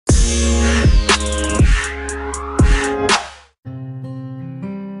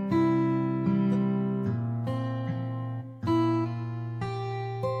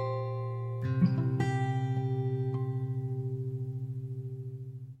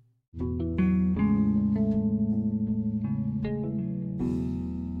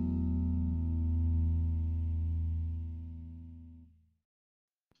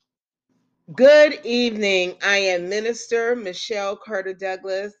Good evening. I am Minister Michelle Carter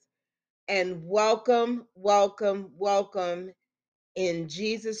Douglas, and welcome in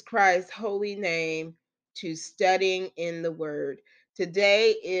Jesus Christ's holy name to studying in the Word.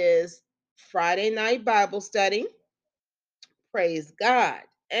 Today is Friday night Bible study. Praise God.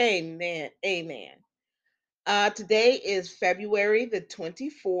 Amen. Amen. Today is February the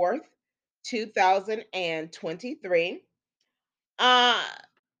 24th, 2023. Uh,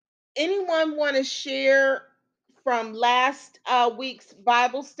 Anyone want to share from last week's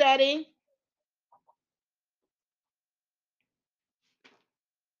Bible study?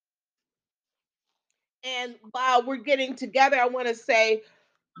 And while we're getting together, I want to say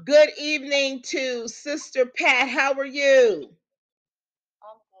good evening to Sister Pat. How are you?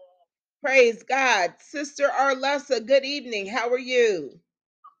 Praise God. Sister Arlessa, good evening. How are you?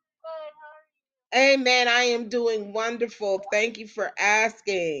 Amen. I am doing wonderful. Thank you for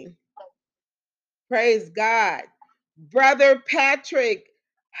asking. Praise God. Brother Patrick,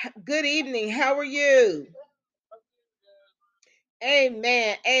 good evening. How are you?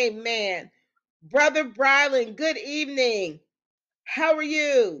 Amen. Amen. Brother Brylan, good evening. How are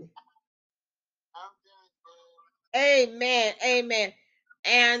you? Amen. Amen.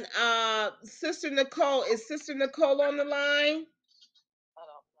 And Sister Nicole, is Sister Nicole on the line?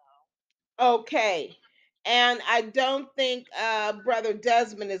 Okay. And I don't think Brother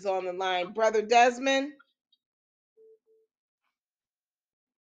Desmond is on the line. Brother Desmond?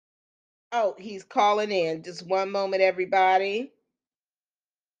 Oh, he's calling in. Just one moment, everybody.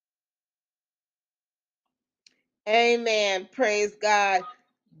 Amen. Praise God.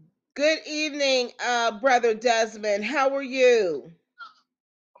 Good evening, Brother Desmond. How are you?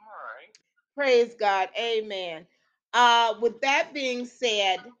 Praise God. Amen. With that being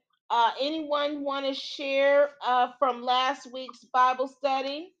said, anyone want to share from last week's Bible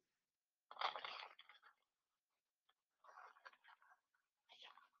study?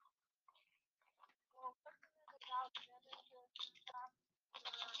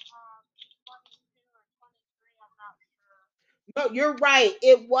 No, you're right.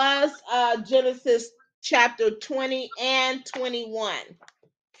 It was Genesis chapter 20 and 21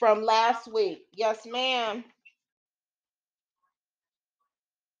 from last week. Yes, ma'am.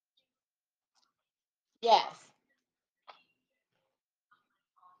 Yes.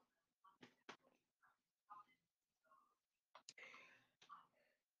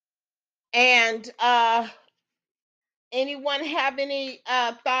 And anyone have any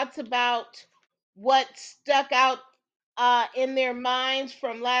thoughts about what stuck out in their minds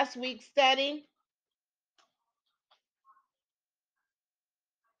from last week's study?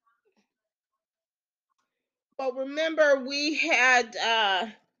 Well, remember we had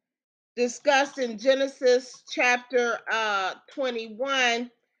discussed in Genesis chapter 21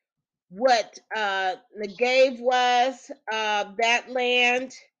 what Negev was, that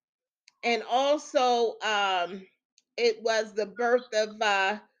land, and also it was the birth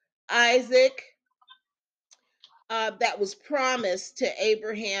of Isaac that was promised to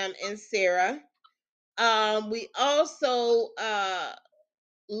Abraham and Sarah. We also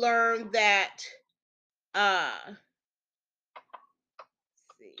learned that, let's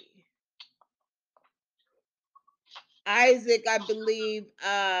see, Isaac, I believe,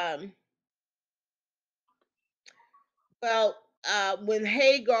 well, when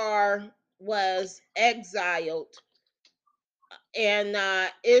Hagar was exiled and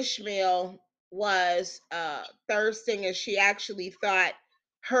Ishmael was thirsting, and she actually thought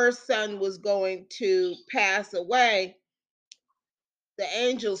her son was going to pass away, the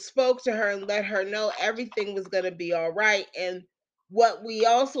angel spoke to her and let her know everything was going to be all right. And what we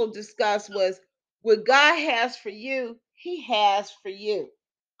also discussed was what God has for you, He has for you.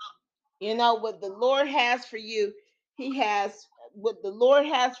 You know, what the Lord has for you, He has, what the Lord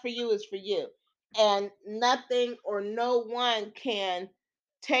has for you is for you. And nothing or no one can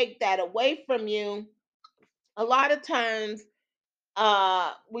take that away from you. A lot of times,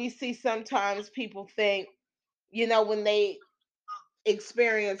 we see sometimes people think, you know, when they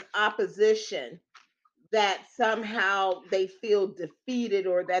experience opposition, that somehow they feel defeated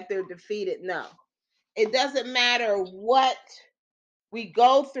or that they're defeated. No, it doesn't matter what we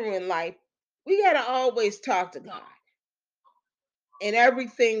go through in life. We got to always talk to God in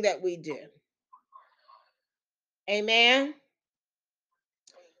everything that we do. Amen.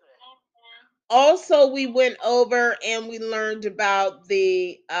 Also, we went over and we learned about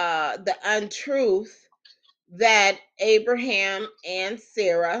the untruth that Abraham and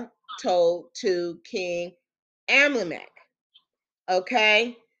Sarah told to King Amalek.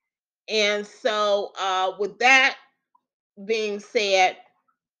 Okay, and so with that being said,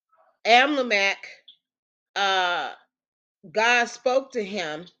 Amlamek, uh, God spoke to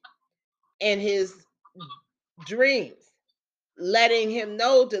him in his dreams, letting him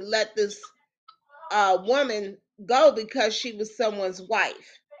know to let this woman go because she was someone's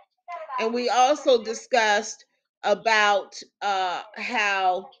wife. And we also discussed about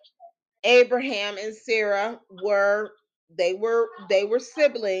how Abraham and Sarah were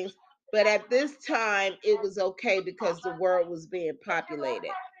siblings, but at this time it was okay because the world was being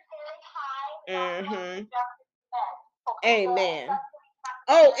populated. Hmm. Amen.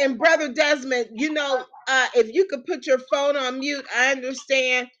 Oh, and Brother Desmond, if you could put your phone on mute, I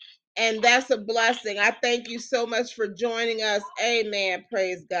understand, and that's a blessing. I thank you so much for joining us. Amen.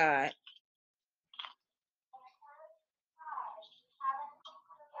 Praise God.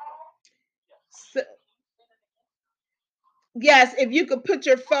 So, yes, if you could put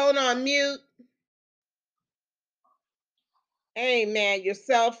your phone on mute. Amen. Your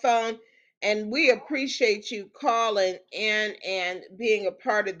cell phone. And we appreciate you calling in and being a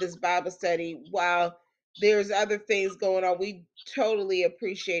part of this Bible study while there's other things going on. We totally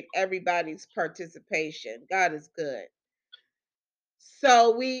appreciate everybody's participation. God is good.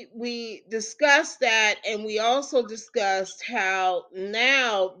 So we discussed that, and we also discussed how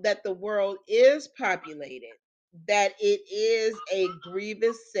now that the world is populated, that it is a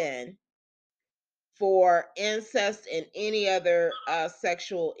grievous sin for incest and any other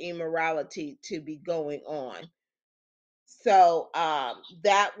sexual immorality to be going on. So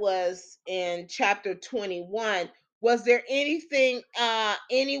that was in chapter 21. Was there anything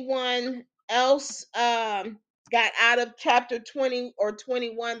anyone else got out of chapter 20 or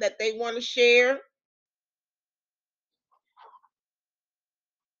 21 that they want to share?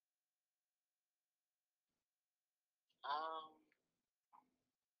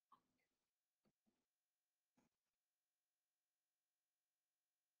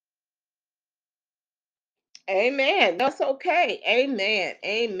 Amen. That's okay. Amen.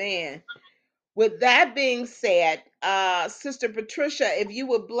 Amen. With that being said, Sister Patricia, if you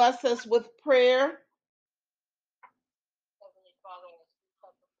would bless us with prayer.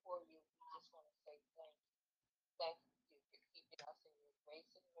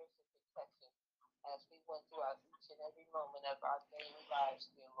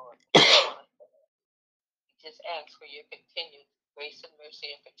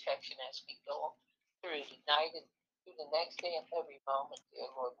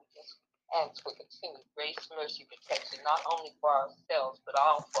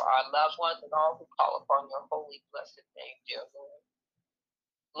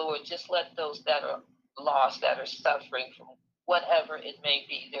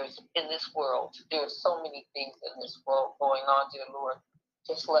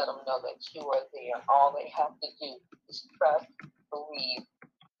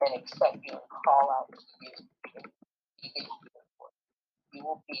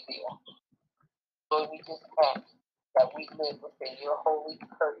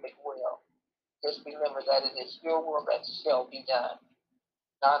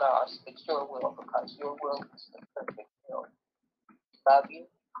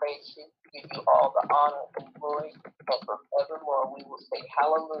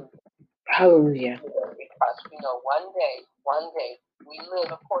 Hallelujah.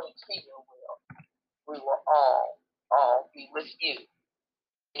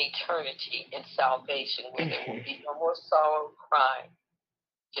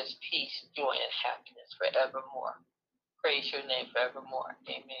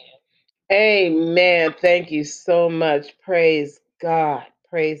 Amen. Thank you so much. Praise God.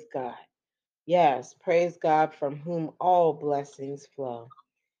 Praise God. Yes, praise God from whom all blessings flow.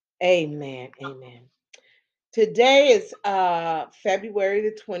 Amen. Amen. Today is February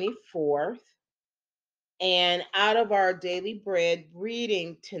the 24th, and out of our daily bread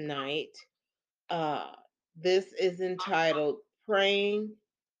reading tonight, uh, this is entitled Praying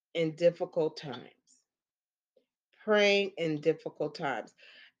in Difficult Times. Praying in Difficult Times.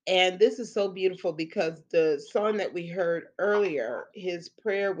 And this is so beautiful because the song that we heard earlier, his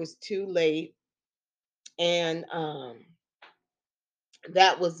prayer was too late. And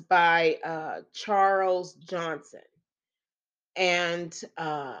that was by Charles Johnson. And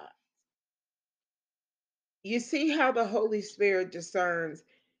you see how the Holy Spirit discerns.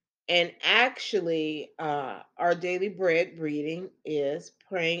 And actually, our daily bread reading is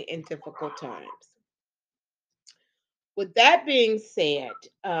praying in difficult times. With that being said,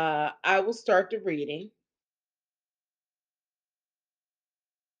 I will start the reading.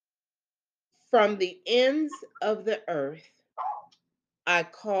 From the ends of the earth, I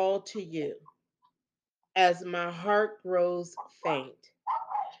call to you as my heart grows faint.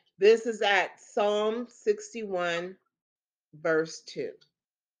 This is at Psalm 61, verse 2.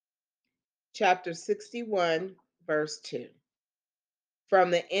 Chapter 61, verse 2.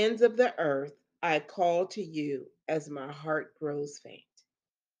 From the ends of the earth, I call to you as my heart grows faint.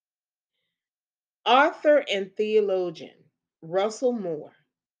 Author and theologian Russell Moore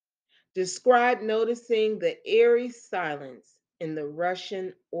described noticing the eerie silence in the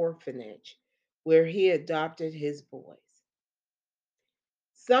Russian orphanage where he adopted his boys.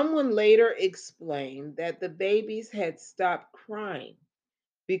 Someone later explained that the babies had stopped crying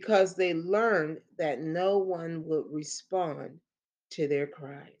because they learned that no one would respond to their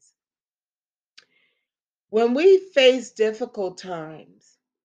cries. When we face difficult times,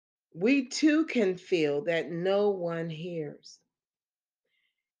 we too can feel that no one hears.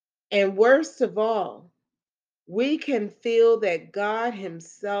 And worst of all, we can feel that God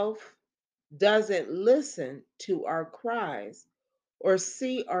Himself doesn't listen to our cries or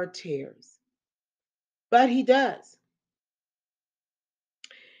see our tears, but He does.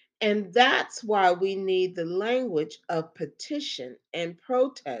 And that's why we need the language of petition and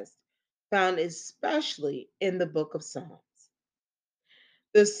protest found especially in the book of Psalms.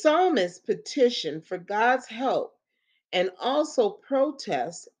 The psalmist petitioned for God's help and also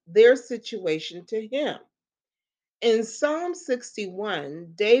protest their situation to Him. In Psalm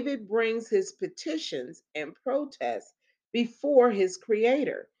 61, David brings his petitions and protests before his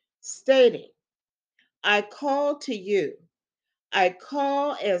Creator, stating, I call to you, I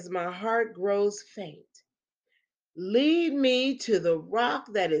call as my heart grows faint. Lead me to the rock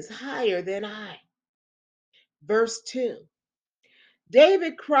that is higher than I. Verse 2.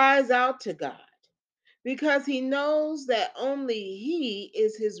 David cries out to God because he knows that only He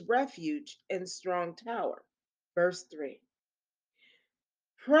is his refuge and strong tower. Verse 3.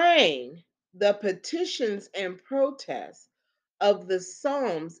 Praying the petitions and protests of the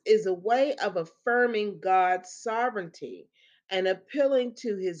Psalms is a way of affirming God's sovereignty and appealing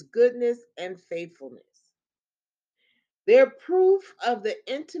to His goodness and faithfulness. They're proof of the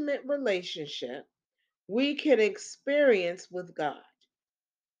intimate relationship we can experience with God.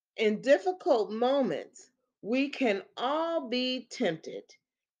 In difficult moments, we can all be tempted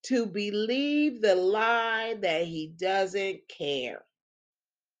to believe the lie that He doesn't care.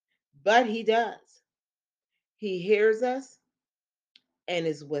 But He does. He hears us and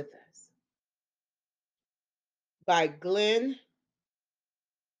is with us. By Glenn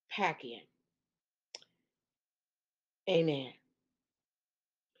Packian. Amen.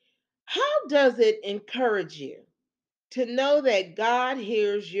 How does it encourage you to know that God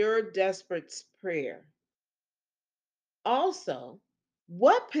hears your desperate prayer? Also,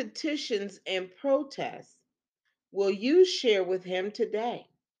 what petitions and protests will you share with Him today?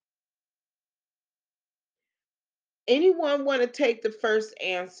 Anyone want to take the first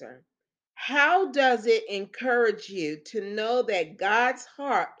answer? How does it encourage you to know that God's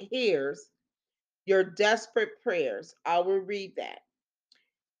heart hears your desperate prayers? I will read that.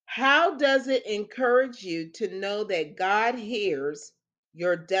 How does it encourage you to know that God hears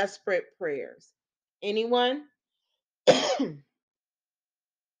your desperate prayers? Anyone?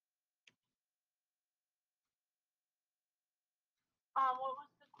 What was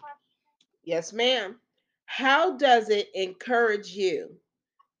the question? Yes, ma'am. How does it encourage you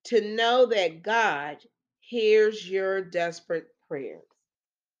to know that God hears your desperate prayers?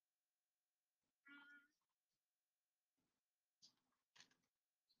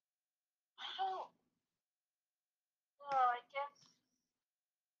 Oh, well, I guess.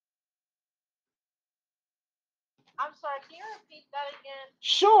 I'm sorry. Can you repeat that again?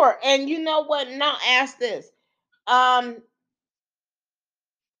 Sure. And you know what? Now ask this. Um,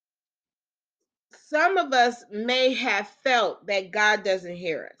 some of us may have felt that God doesn't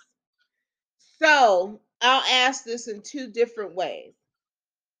hear us. So I'll ask this in two different ways.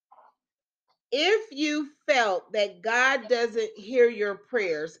 If you felt that God doesn't hear your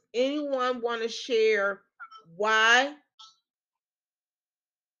prayers, anyone want to share why?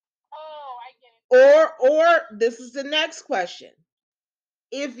 Oh, I get it. Or this is the next question.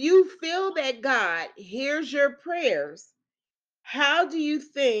 If you feel that God hears your prayers, how do you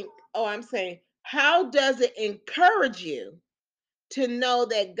think, I'm saying, how does it encourage you to know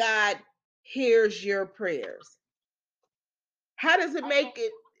that God hears your prayers? How does it make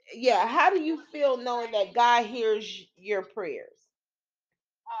it, yeah, how do you feel knowing that God hears your prayers?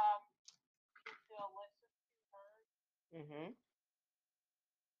 You feel listened to, heard, Mm-hmm.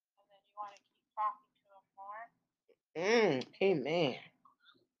 and then you want to keep talking to him more. Amen.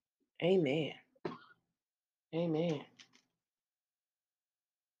 Amen. Amen.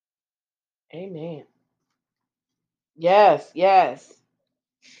 Amen. Yes, yes.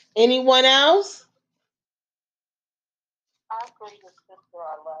 Anyone else? I agree with Sister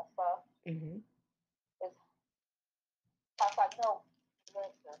Alessa. Mm-hmm. It's because I know he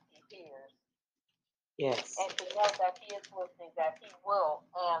listens, he hears. Yes. And to know that he is listening, that he will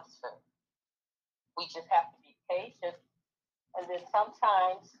answer. We just have to be patient. And then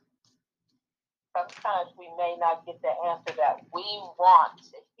sometimes we may not get the answer that we want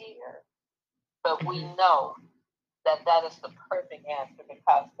to hear, but we know that that is the perfect answer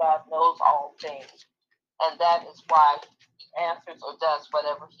because God knows all things. And that is why he answers or does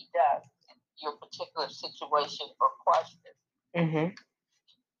whatever he does in your particular situation or question. Mm-hmm.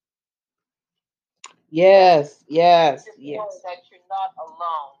 Yes, yes, Just yes. know that you're not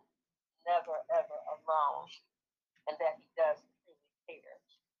alone, never ever alone, and that he does truly care.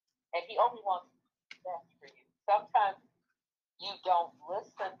 And he only wants the best for you. Sometimes you don't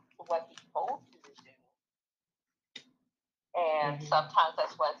listen to what he told you to do, and sometimes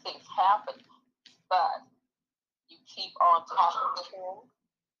that's why things happen. But you keep on talking to him,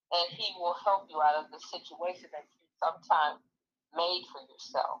 and he will help you out of the situation that you sometimes made for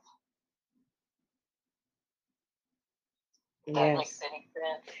yourself. That makes Yes. any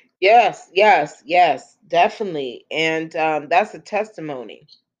sense? Yes, yes, yes, definitely. And that's a testimony.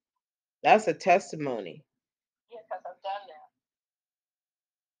 That's a testimony. Yeah, because I've done that.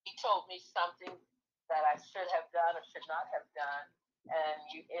 He told me something that I should have done or should not have done, and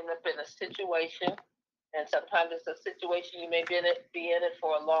you end up in a situation, and sometimes it's a situation you may be in it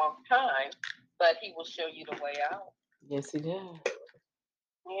for a long time, but he will show you the way out. Yes, he does.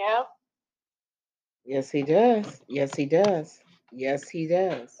 Yeah. Yes, he does. Yes, he does. Yes, he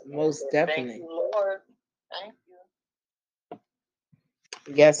does. Most Thank definitely. you, Lord. Thank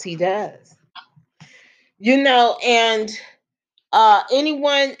you. Yes, he does. And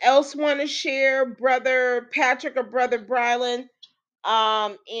anyone else want to share, Brother Patrick or Brother Brylan?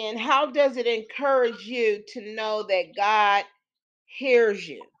 And how does it encourage you to know that God hears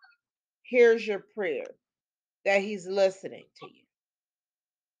you, hears your prayer, that He's listening to you?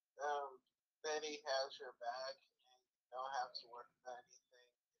 That he has your back and you don't have to worry about anything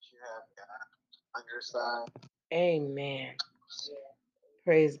that you have God on your side. Amen. Yeah.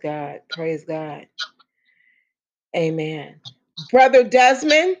 Praise God. Praise God. Amen. Brother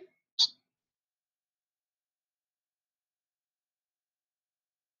Desmond?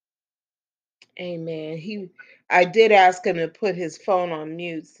 Amen. I did ask him to put his phone on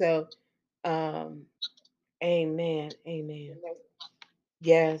mute. So, amen. Amen.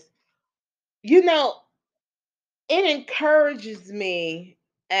 Yes. You know, it encourages me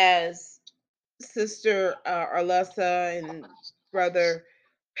as Sister Arlessa and Brother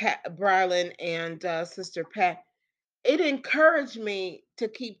Pat Brylan and Sister Pat. It encouraged me to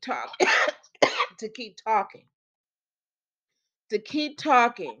keep talking, to keep talking, to keep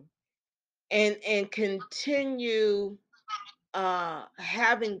talking, and continue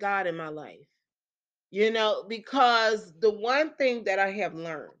having God in my life. Because the one thing that I have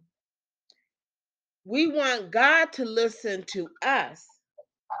learned, we want God to listen to us,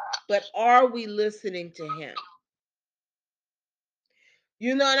 but are we listening to Him?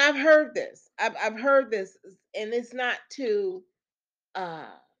 And I've heard this. I've heard this, and it's not to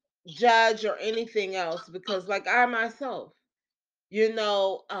uh, judge or anything else, because, like I myself, you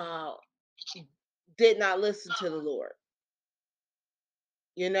know, uh, did not listen to the Lord.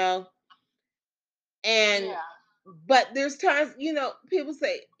 You know, and Yeah. but there's times, people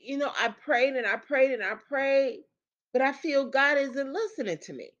say, I prayed and I prayed and I prayed, but I feel God isn't listening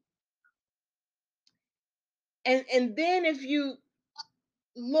to me. And then if you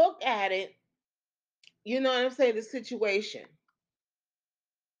look at it, you know what I'm saying, the situation,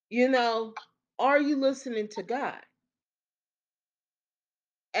 you know, are you listening to God?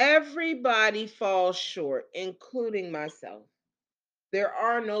 Everybody falls short, including myself. There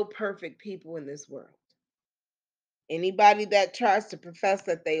are no perfect people in this world. Anybody that tries to profess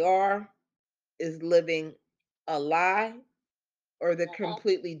that they are is living a lie, or they're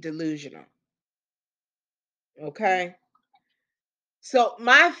completely delusional. Okay? So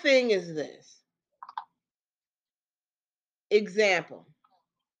my thing is this. Example.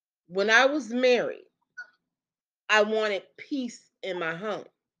 When I was married, I wanted peace in my home.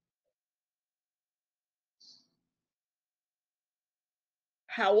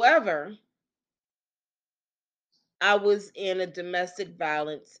 However, I was in a domestic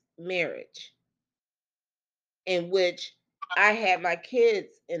violence marriage in which I had my kids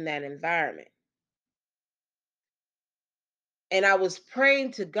in that environment. And I was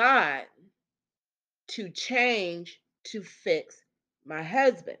praying to God to change, to fix my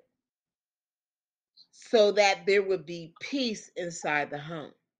husband so that there would be peace inside the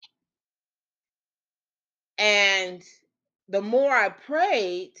home. And the more I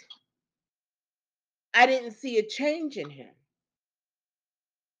prayed, I didn't see a change in him.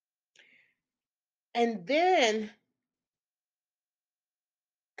 And then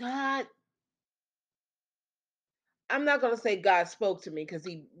God, I'm not going to say God spoke to me because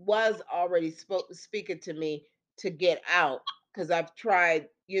he was already speaking to me to get out, because I've tried,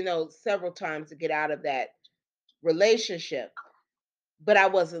 several times to get out of that relationship, but I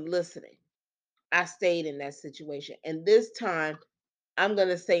wasn't listening. I stayed in that situation. And this time, I'm going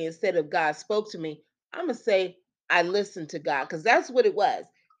to say, instead of God spoke to me, I'm going to say I listened to God, because that's what it was.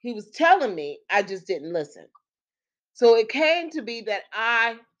 He was telling me, I just didn't listen. So it came to be that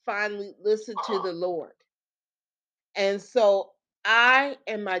I finally listened to the Lord. And so I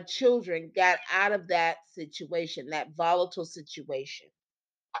and my children got out of that situation, that volatile situation.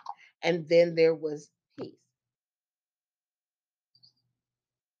 And then there was peace.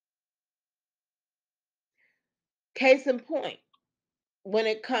 Case in point, when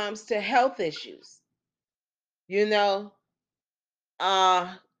it comes to health issues, you know,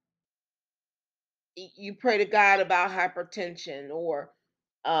 uh, you pray to God about hypertension or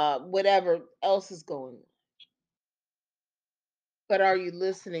whatever else is going on. But are you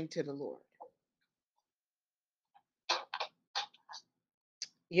listening to the Lord?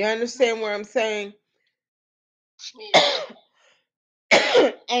 You understand what I'm saying?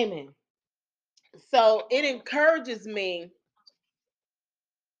 Amen. So it encourages me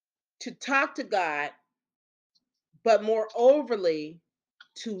to talk to God, but more overly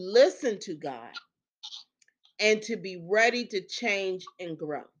to listen to God and to be ready to change and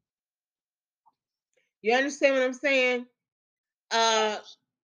grow. You understand what I'm saying? Uh,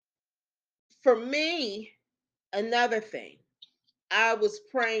 for me, another thing, I was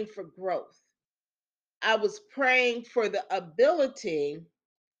praying for growth. I was praying for the ability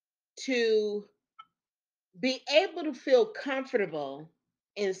to be able to feel comfortable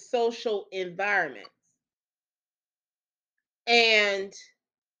in social environments. And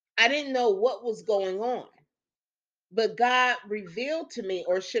I didn't know what was going on. But God revealed to me,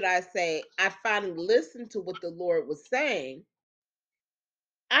 or should I say, I finally listened to what the Lord was saying.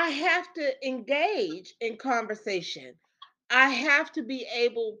 I have to engage in conversation. I have to be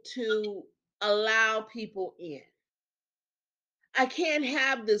able to allow people in. I can't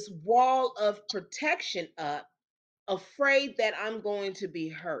have this wall of protection up, afraid that I'm going to be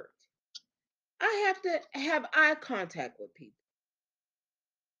hurt. I have to have eye contact with people.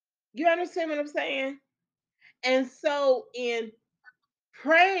 You understand what I'm saying? And so, in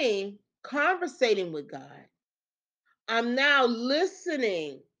praying, conversating with God, I'm now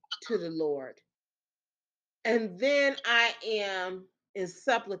listening to the Lord. And then I am in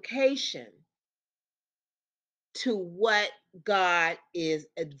supplication to what God is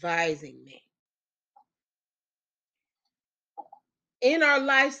advising me. In our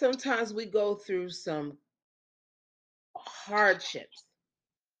life, sometimes we go through some hardships.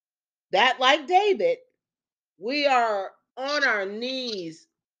 That, like David, we are on our knees,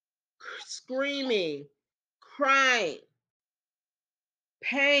 screaming, crying,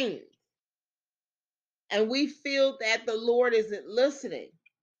 pain, and we feel that the Lord isn't listening,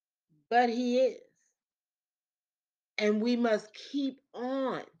 but He is. And we must keep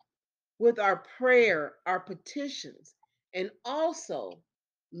on with our prayer, our petitions, and also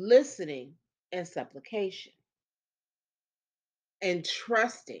listening and supplication and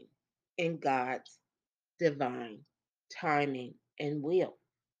trusting in God's divine timing and will.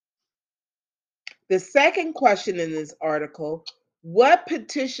 The second question in this article: what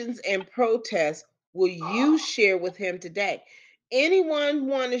petitions and protests will you share with him today? Anyone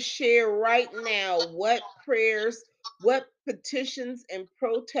want to share right now what prayers, what petitions and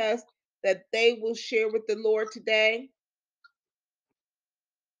protests that they will share with the Lord today?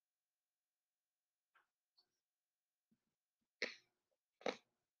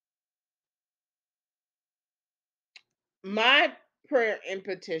 My prayer and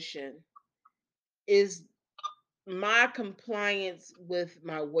petition is my compliance with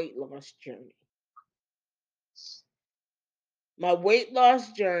my weight loss journey. My weight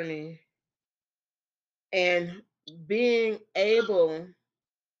loss journey, and being able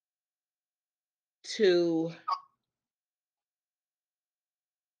to,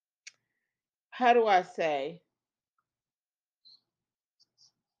 how do I say,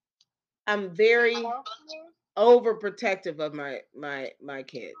 I'm very overprotective of my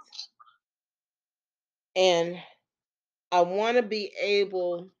kids. And I want to be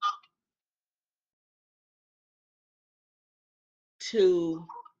able to,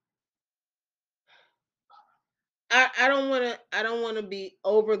 I don't want to be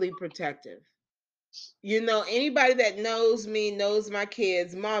overly protective. Anybody that knows me knows my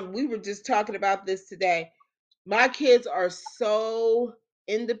kids. Mom, we were just talking about this today. My kids are so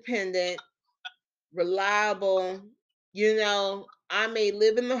independent, reliable. I may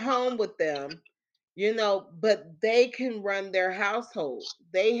live in the home with them, but they can run their household.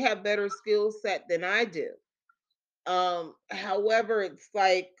 They have better skill set than I do. However, it's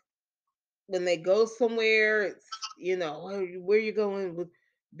like when they go somewhere, it's where you going with,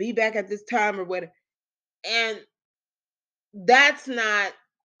 be back at this time or whatever. And that's not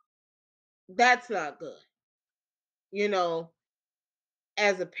good, you know,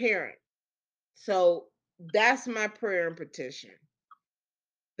 as a parent. So that's my prayer and petition,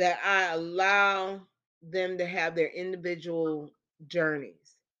 that I allow them to have their individual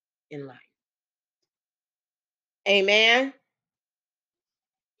journeys in life. Amen.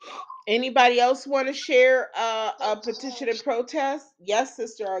 Anybody else want to share a petition and protest? Yes,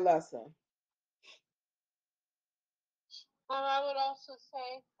 Sister Arlessa. I would also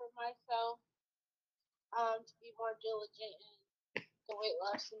say for myself, to be more diligent in the weight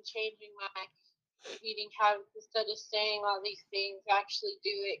loss and changing my eating habits instead of saying all these things, actually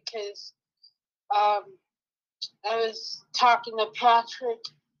do it. Because I was talking to Patrick,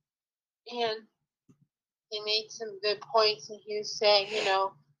 and he made some good points, and he was saying,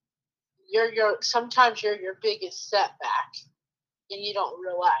 sometimes you're your biggest setback, and you don't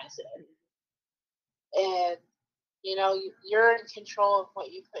realize it. And you're in control of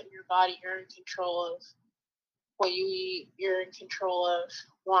what you put in your body. You're in control of what you eat. You're in control of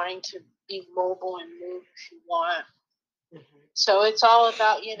wanting to be mobile and move if you want. Mm-hmm. So it's all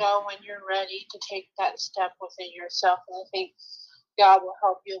about, when you're ready to take that step within yourself. And I think God will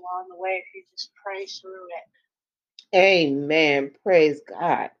help you along the way if you just pray through it. Amen. Praise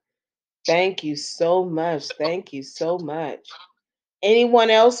God. Thank you so much. Thank you so much. Anyone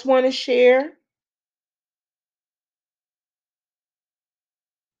else want to share?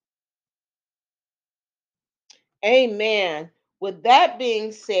 Amen. With that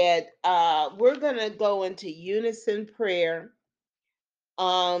being said, we're going to go into unison prayer.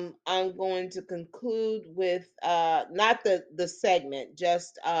 I'm going to conclude with not the segment,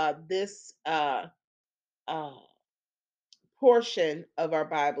 just this uh, portion of our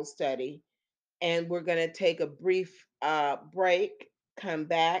Bible study, and we're going to take a brief break, come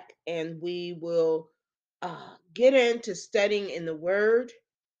back, and we will get into studying in the Word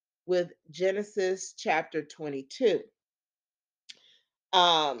with Genesis chapter 22.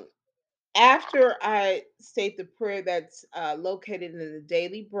 Um, After I state the prayer that's located in the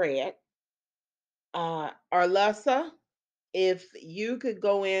daily bread, Arlessa, if you could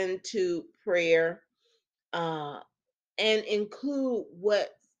go into prayer uh, and include what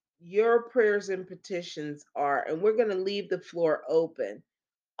your prayers and petitions are, and we're going to leave the floor open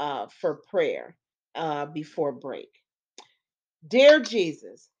for prayer before break. Dear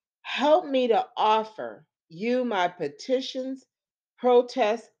Jesus, help me to offer you my petitions,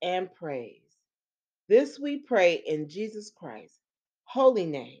 protests, and praise. This we pray in Jesus Christ's holy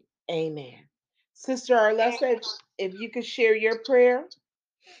name. Amen. Sister Arlessa, if you could share your prayer.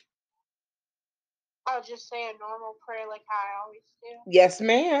 I'll just say a normal prayer like I always do. Yes,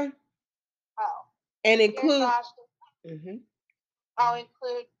 ma'am. Oh. And include. Mm-hmm. I'll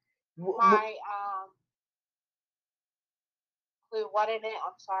include my include what in it?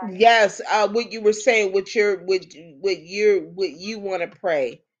 I'm sorry. Yes, what you were saying, what you want to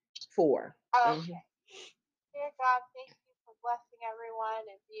pray for. Okay. Mm-hmm. Dear God, thank you for blessing everyone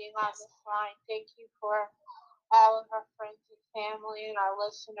and being on this line. Thank you for all of our friends and family and our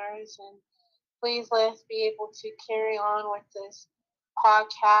listeners, and please let us be able to carry on with this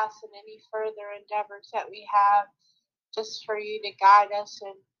podcast and any further endeavors that we have, just for you to guide us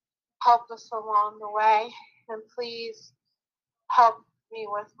and help us along the way. And please help me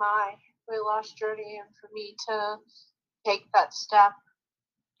with my weight loss journey, and for me to take that step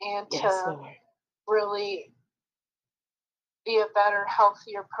and to really be a better,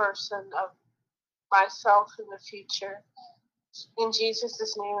 healthier person of myself in the future. In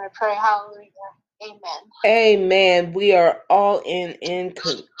Jesus' name I pray, hallelujah. Amen. Amen. We are all in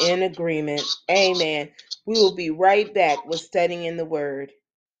agreement. Amen. We will be right back with studying in the Word.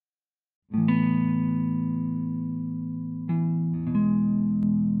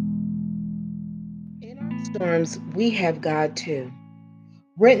 In our storms, we have God too.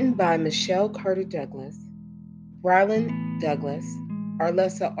 Written by Michelle Carter Douglas, Rylan Douglas,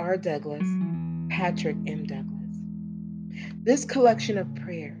 Arlessa R. Douglas, Patrick M. Douglas. This collection of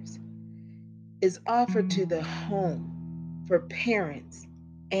prayers is offered to the home for parents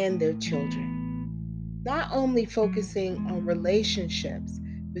and their children, not only focusing on relationships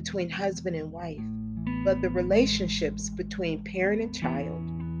between husband and wife, but the relationships between parent and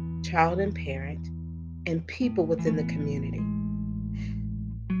child and parent, and people within the community.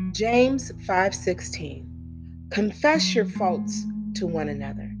 James 5:16. Confess your faults to one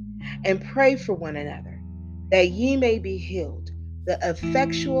another and pray for one another that ye may be healed. The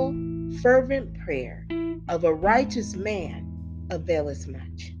effectual, fervent prayer of a righteous man availeth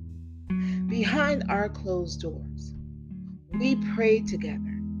much. Behind our closed doors, we pray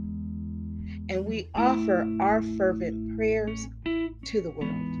together and we offer our fervent prayers to the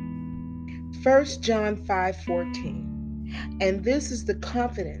world. 1 John 5:14. And this is the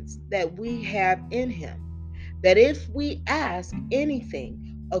confidence that we have in him, that if we ask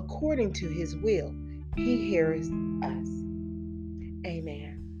anything according to his will, he hears us.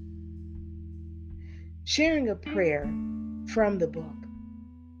 Amen. Sharing a prayer from the book.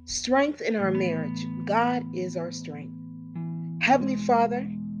 Strength in our marriage. God is our strength. Heavenly Father,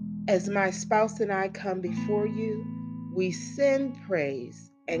 as my spouse and I come before you, we send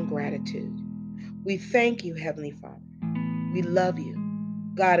praise and gratitude. We thank you, Heavenly Father. We love you,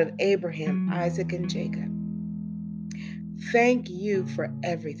 God of Abraham, Isaac, and Jacob. Thank you for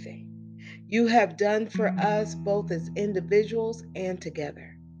everything you have done for us, both as individuals and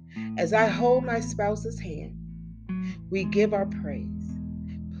together. As I hold my spouse's hand, we give our praise.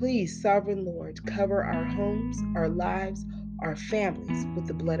 Please, Sovereign Lord, cover our homes, our lives, our families with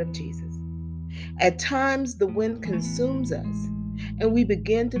the blood of Jesus. At times, the wind consumes us, and we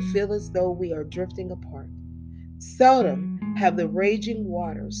begin to feel as though we are drifting apart. Seldom have the raging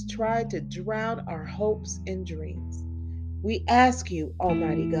waters tried to drown our hopes and dreams. We ask you,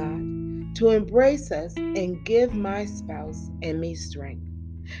 Almighty God, to embrace us and give my spouse and me strength.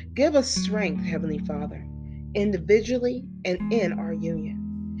 Give us strength, Heavenly Father, individually and in our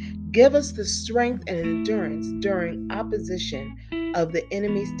union. Give us the strength and endurance during opposition of the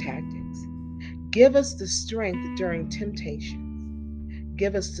enemy's tactics. Give us the strength during temptations.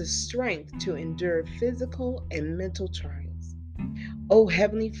 Give us the strength to endure physical and mental trials. O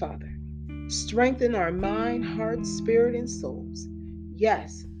Heavenly Father, strengthen our mind, heart, spirit, and souls.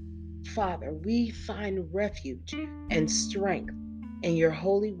 Yes, Father, we find refuge and strength in your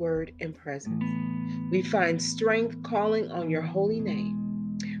holy word and presence. We find strength calling on your holy name.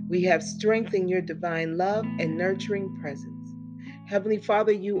 We have strength in your divine love and nurturing presence. Heavenly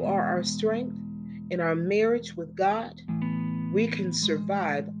Father, you are our strength. In our marriage with God, we can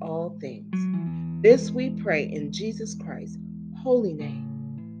survive all things. This we pray in Jesus Christ's holy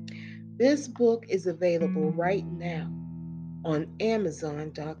name. This book is available right now on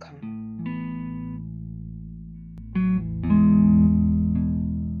Amazon.com.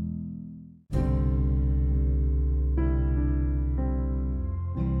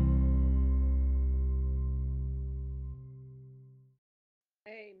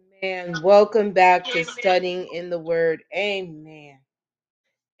 Amen. Welcome back to Studying in the Word. Amen.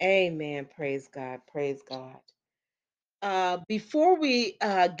 Amen. Praise God. Praise God. Before we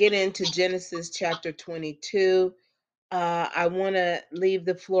get into Genesis chapter 22, I want to leave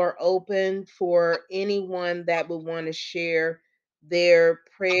the floor open for anyone that would want to share their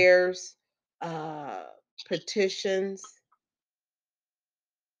prayers, uh, petitions,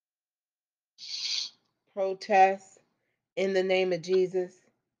 protests in the name of Jesus.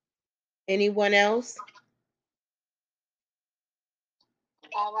 Anyone else?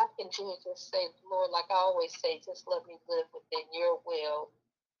 All I can do is just say, Lord, like I always say, just let me live within your will.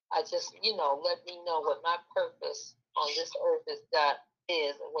 I just, let me know what my purpose on this earth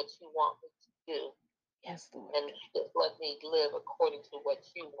is and what you want me to do. Yes, Lord. And just let me live according to what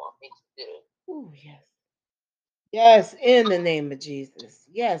you want me to do. Oh, yes. Yes, in the name of Jesus.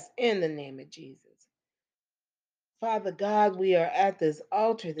 Yes, in the name of Jesus. Father God, we are at this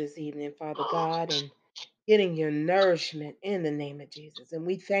altar this evening, Father God, and getting your nourishment in the name of Jesus. And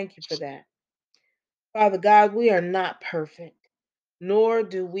we thank you for that. Father God, we are not perfect, nor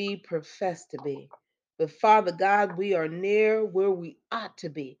do we profess to be. But Father God, we are near where we ought to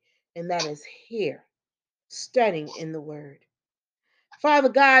be, and that is here, studying in the Word. Father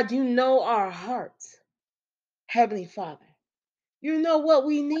God, you know our hearts. Heavenly Father, you know what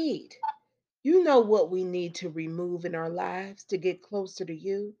we need. You know what we need to remove in our lives to get closer to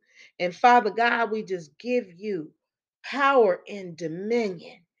you. And Father God, we just give you power and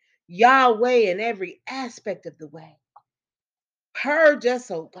dominion, Yahweh, in every aspect of the way. Purge us,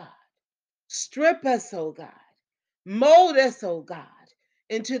 oh God. Strip us, oh God. Mold us, oh God,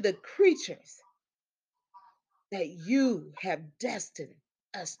 into the creatures that you have destined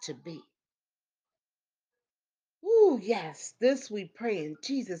us to be. Ooh, yes, this we pray in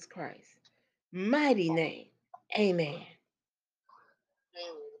Jesus Christ. Mighty name. Amen.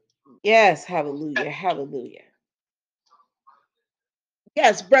 Yes, hallelujah, hallelujah.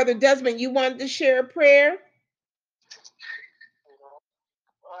 Yes, Brother Desmond, you wanted to share a prayer?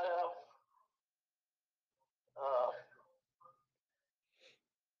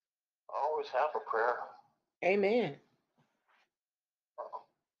 I always have a prayer. Amen.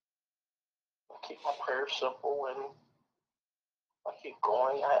 I keep my prayers simple and I keep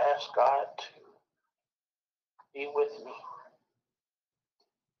going. I ask God to be with me.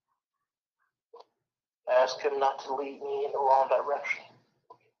 I ask Him not to lead me in the wrong direction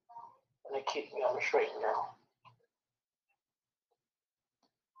and to keep me on the straight and narrow.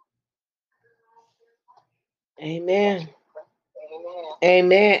 Amen. Amen.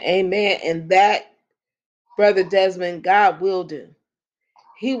 Amen. Amen. And that, Brother Desmond, God will do.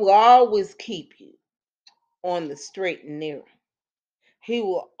 He will always keep you on the straight and narrow. He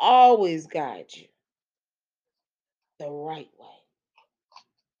will always guide you the right way.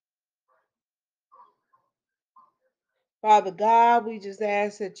 Father God, we just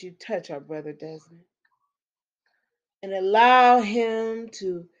ask that you touch our brother Desmond and allow him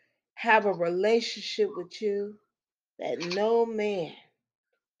to have a relationship with you that no man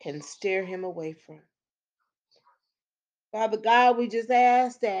can steer him away from. Father God, we just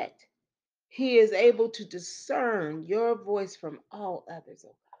ask that he is able to discern your voice from all others,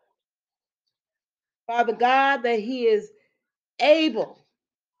 oh God. Father God, that he is able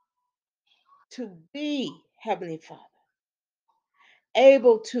to be, Heavenly Father,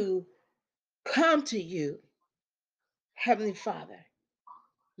 able to come to you, Heavenly Father,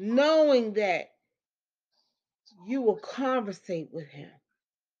 knowing that you will conversate with him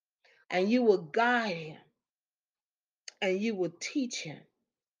and you will guide him and you will teach him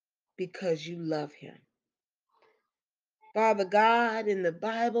because you love him. Father God, in the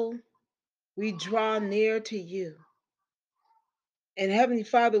Bible, we draw near to you. And Heavenly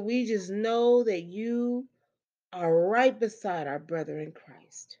Father, we just know that you are right beside our brother in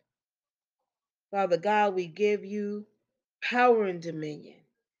Christ. Father God, we give you power and dominion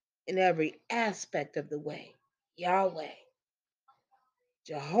in every aspect of the way. Yahweh,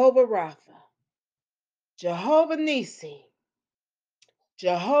 Jehovah Rapha, Jehovah Nisi,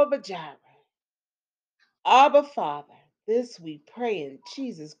 Jehovah Jireh, Abba Father. This we pray in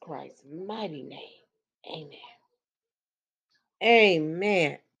Jesus Christ's mighty name. Amen.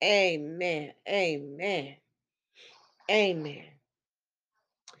 Amen. Amen. Amen. Amen.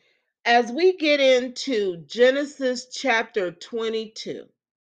 As we get into Genesis chapter 22,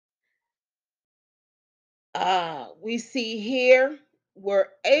 we see here where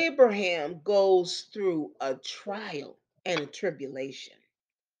Abraham goes through a trial and a tribulation.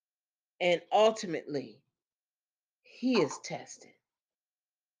 And ultimately, he is tested.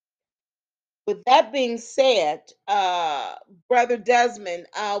 With that being said, Brother Desmond,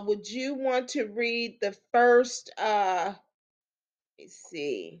 would you want to read the first, let's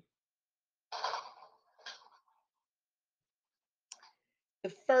see,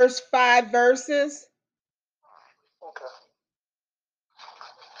 the first 5 verses? Okay.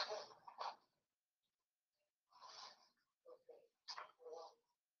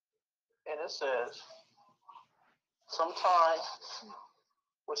 And it says, sometime,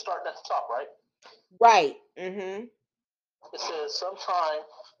 we're starting at the top, right? Right. Mm-hmm. It says, sometime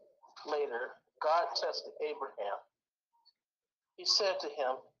later, God tested Abraham. He said to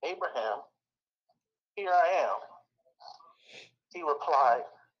him, Abraham, here I am. He replied,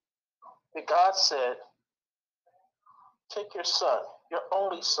 but God said, take your son, your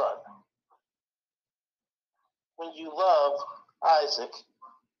only son, when you love Isaac,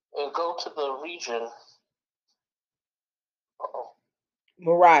 and go to the region.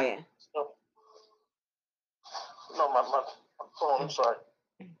 Mariah. No, my phone, I'm sorry.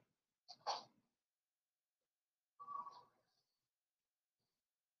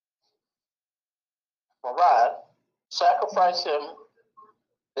 Moriah, sacrifice him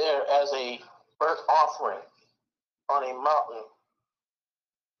there as a burnt offering on a mountain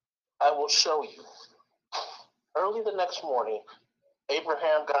I will show you. Early the next morning,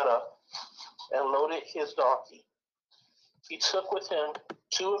 Abraham got up and loaded his donkey. He took with him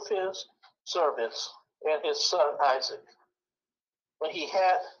 2 of his servants and his son Isaac. When he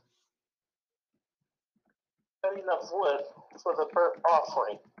had enough wood for the burnt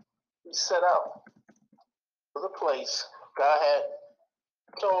offering, he set out for the place God had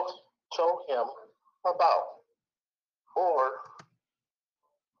told him about. Or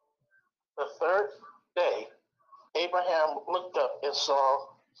the third day, Abraham looked up and saw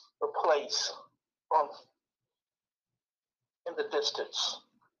the place in the distance.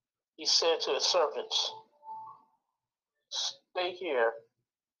 He said to his servants, stay here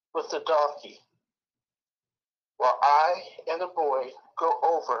with the donkey, while I and the boy go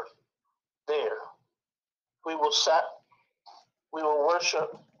over there. We will we will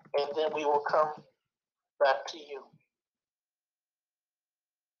worship, and then we will come back to you.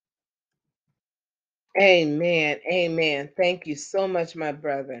 Amen. Amen. Thank you so much, my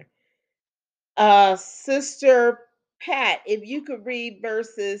brother. Sister Pat, if you could read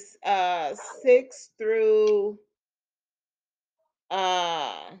verses 6 through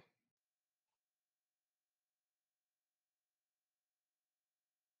uh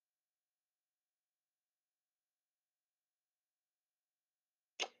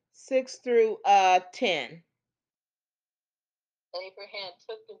 6 through 10. Abraham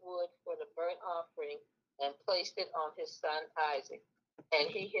took the wood for the burnt offering and placed it on his son Isaac, and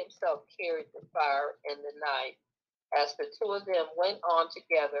he himself carried the fire and the knife. As the two of them went on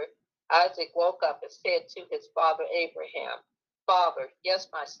together, Isaac woke up and said to his father Abraham, "Father." "Yes,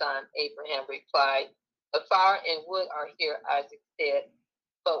 my son," Abraham replied. "The fire and wood are here," Isaac said,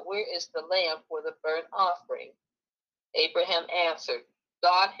 "but where is the lamb for the burnt offering?" Abraham answered,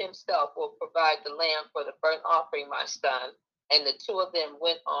 "God himself will provide the lamb for the burnt offering, my son." And the two of them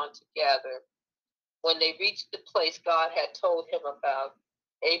went on together. When they reached the place God had told him about,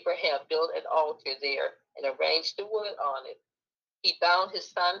 Abraham built an altar there and arranged the wood on it. He bound his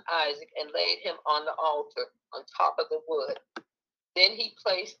son Isaac and laid him on the altar on top of the wood. Then he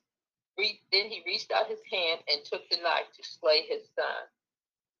reached out his hand and took the knife to slay his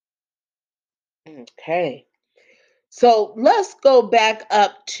son. Okay. So let's go back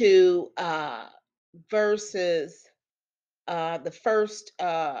up to verses, the first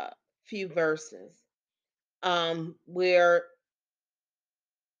few verses, where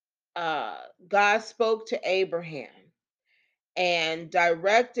God spoke to Abraham and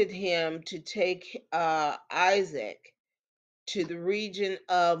directed him to take Isaac to the region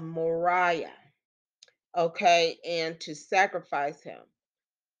of Moriah, okay, and to sacrifice him.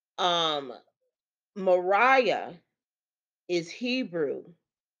 Um, Moriah is Hebrew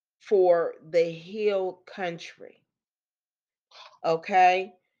for the hill country,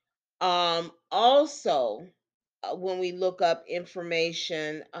 okay. Also, when we look up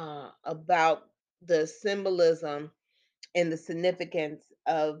information about the symbolism and the significance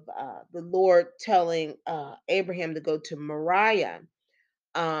of the Lord telling Abraham to go to Moriah,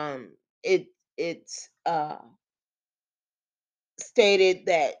 um, it's stated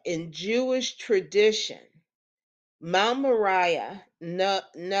that in Jewish tradition, Mount Moriah, now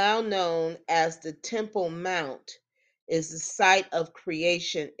known as the Temple Mount, is the site of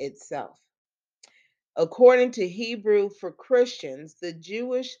creation itself. According to Hebrew for Christians, the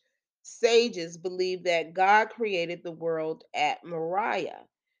Jewish sages believe that God created the world at Moriah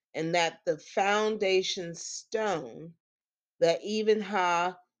and that the foundation stone, the Even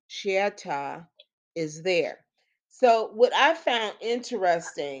Ha Sheatah, is there. So, what I found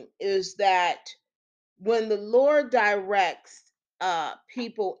interesting is that when the Lord directs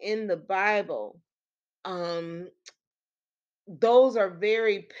people in the Bible, um, those are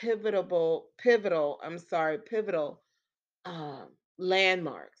very pivotal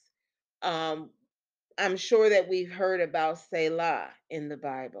landmarks. Um, I'm sure that we've heard about Selah in the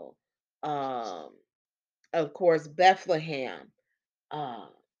Bible. Um, of course, Bethlehem, uh,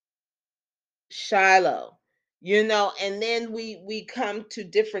 Shiloh, and then we come to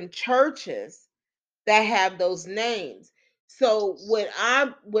different churches that have those names. So what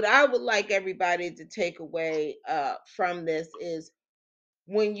I would like everybody to take away from this is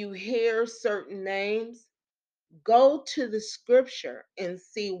when you hear certain names, go to the scripture and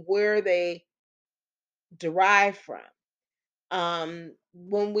see where they derive from.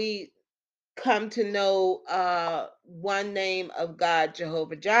 When we come to know one name of God,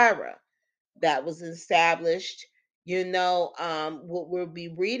 Jehovah Jireh, that was established, what we'll be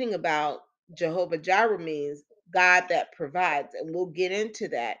reading about Jehovah Jireh means God that provides, and we'll get into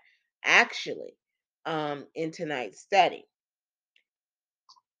that actually in tonight's study.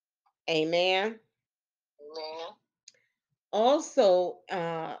 Amen. Amen. Also,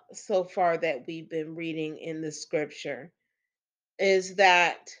 so far that we've been reading in the scripture is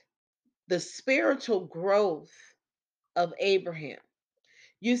that the spiritual growth of Abraham.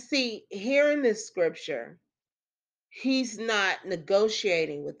 You see, here in this scripture, he's not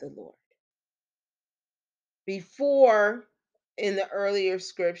negotiating with the Lord. Before, in the earlier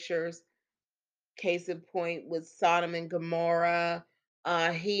scriptures, case in point with Sodom and Gomorrah,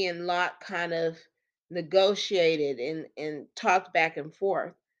 he and Lot kind of negotiated and talked back and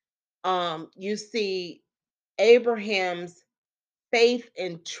forth. You see, Abraham's faith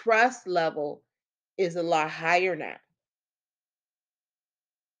and trust level is a lot higher now.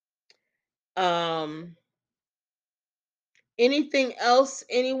 Um, anything else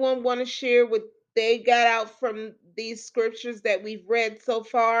anyone want to share what they got out from these scriptures that we've read so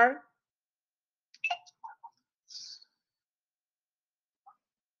far?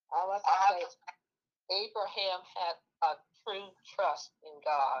 I like to say Abraham had a true trust in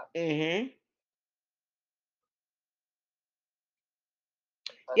God. Mm-hmm.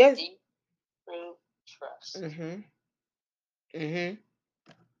 A Yes. deep, true trust. Mm-hmm. Mm-hmm.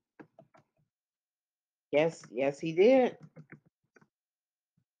 Yes, yes, he did.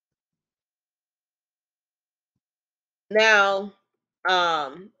 Now,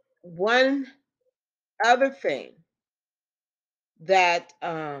 one other thing that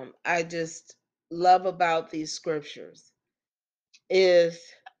I just love about these scriptures is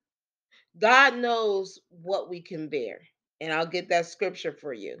God knows what we can bear. And I'll get that scripture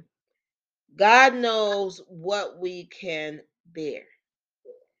for you. God knows what we can bear.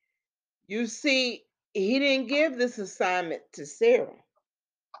 You see, he didn't give this assignment to Sarah.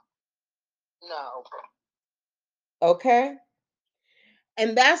 No. Okay?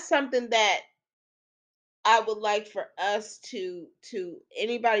 And that's something that I would like for us to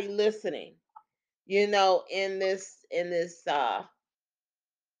anybody listening, in this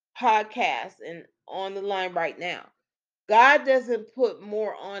podcast and on the line right now. God doesn't put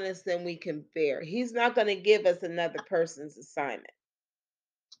more on us than we can bear. He's not going to give us another person's assignment.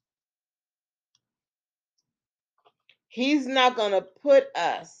 He's not going to put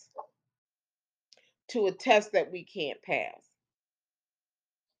us to a test that we can't pass.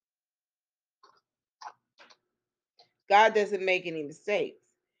 God doesn't make any mistakes.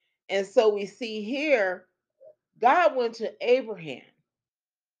 And so we see here, God went to Abraham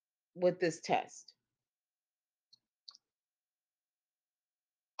with this test.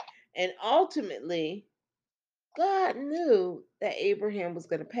 And ultimately, God knew that Abraham was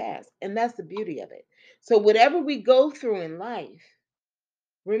going to pass. And that's the beauty of it. So, whatever we go through in life,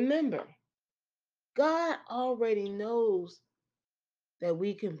 remember, God already knows that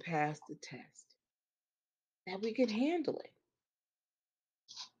we can pass the test, that we can handle it.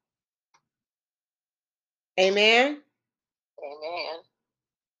 Amen. Amen.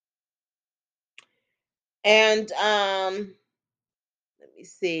 And let me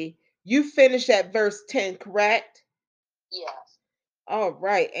see. You finished at verse 10, correct? Yes. All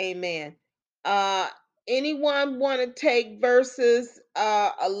right. Amen. Uh anyone want to take verses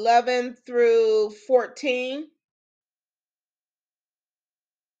 11 through 14?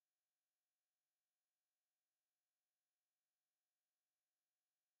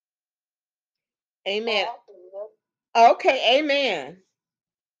 Amen. Okay, amen.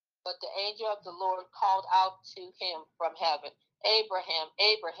 But the angel of the Lord called out to him from heaven, Abraham,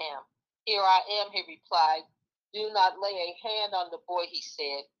 Abraham. Here I am, he replied. Do not lay a hand on the boy, he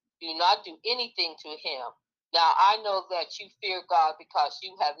said. Do not do anything to him. Now I know that you fear God because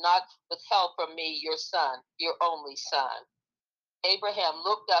you have not withheld from me your son, your only son. Abraham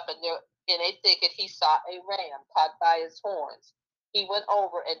looked up, and there in a thicket he saw a ram caught by its horns. He went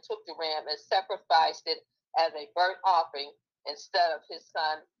over and took the ram and sacrificed it as a burnt offering instead of his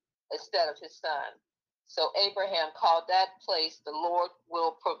son. Instead of his son. So Abraham called that place the Lord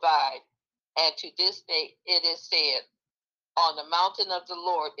will provide. And to this day it is said, on the mountain of the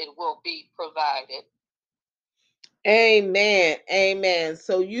Lord it will be provided. Amen. Amen.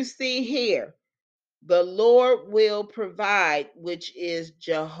 So you see here, the Lord will provide, which is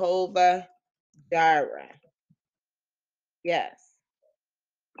Jehovah Jireh. Yes.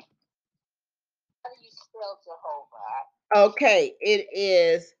 How do you spell Jehovah? Okay, it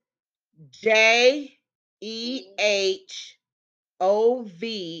is Jehovah,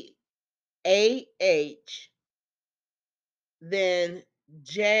 then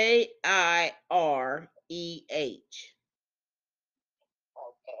Jireh.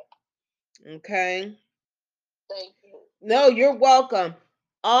 Okay. Okay. Thank you. No, you're welcome.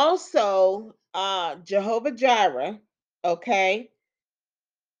 Also, Jehovah Jireh, okay,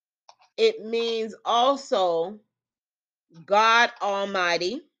 it means also God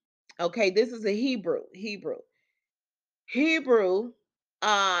Almighty. Okay, this is a Hebrew,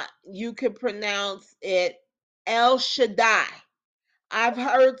 you could pronounce it El Shaddai. I've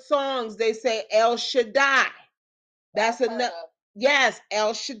heard songs, they say El Shaddai. That's enough. Yes,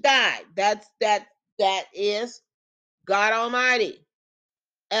 El Shaddai. That is God Almighty.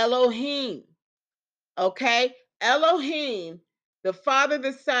 Elohim. Okay? Elohim, the Father,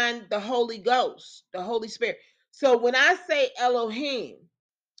 the Son, the Holy Ghost, the Holy Spirit. So when I say Elohim,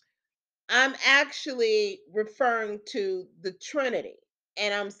 I'm actually referring to the Trinity.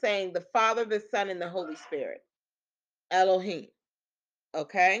 And I'm saying the Father, the Son, and the Holy Spirit. Elohim.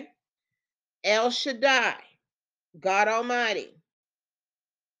 Okay? El Shaddai, God Almighty,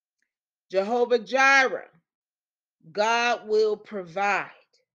 Jehovah Jireh, God will provide,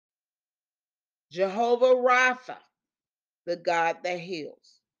 Jehovah Rapha, the God that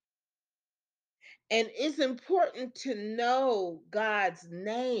heals. And it's important to know God's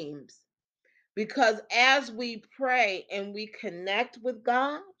names because as we pray and we connect with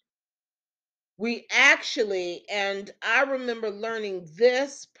God, we actually, and I remember learning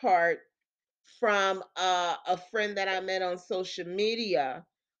this part from a friend that I met on social media,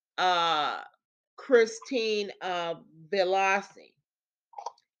 uh, Christine Velasi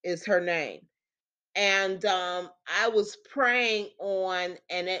is her name. And I was praying on,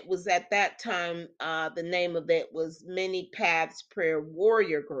 and it was at that time, the name of it was Many Paths Prayer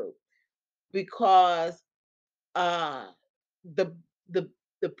Warrior Group, because uh, the the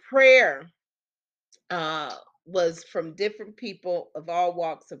the prayer uh, was from different people of all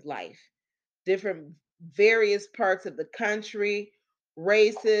walks of life, different various parts of the country,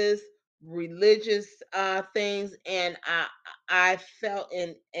 races, religious things, and I felt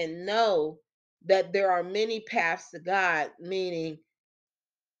and know that there are many paths to God, meaning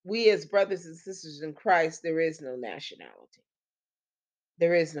we as brothers and sisters in Christ, there is no nationality,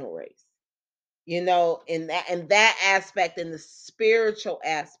 there is no race. You know, in that aspect, in the spiritual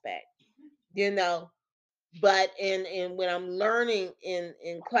aspect, you know, but in when I'm learning in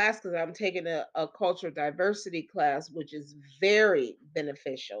class, because I'm taking a cultural diversity class, which is very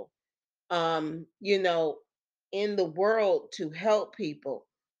beneficial, you know, in the world to help people,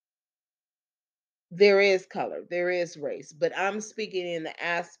 there is color, there is race, but I'm speaking in the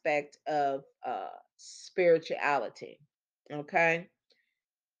aspect of spirituality. Okay,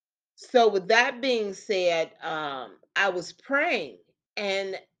 so with that being said, I was praying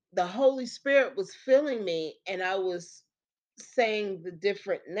and the Holy Spirit was filling me, and I was saying the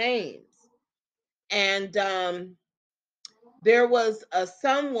different names. And there was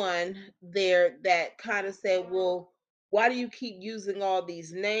someone there that kind of said, "Well, why do you keep using all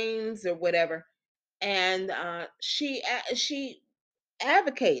these names or whatever?" And she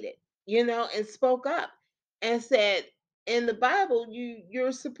advocated, you know, and spoke up and said, "In the Bible,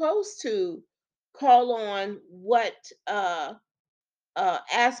 you're supposed to call on what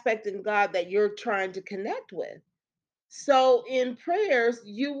aspect in God that you're trying to connect with." So in prayers,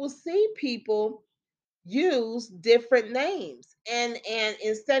 you will see people use different names. And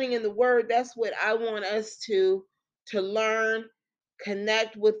in studying in the word, that's what I want us to learn,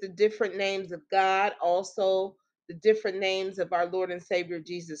 connect with the different names of God, also the different names of our Lord and Savior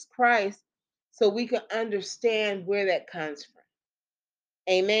Jesus Christ, so we can understand where that comes from.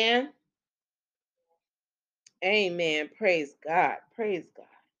 Amen. Amen. Praise God. Praise God.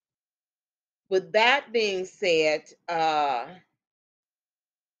 With that being said, let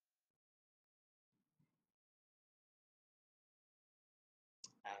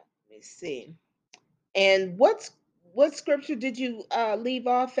me see. And what scripture did you leave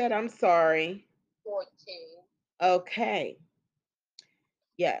off at? I'm sorry. 14. Okay.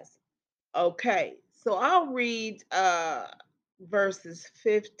 Yes. Okay. So I'll read verses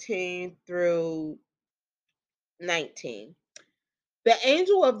 15 through 19. The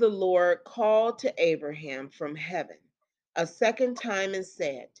angel of the Lord called to Abraham from heaven a second time and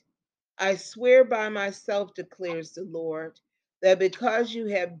said, I swear by myself, declares the Lord, that because you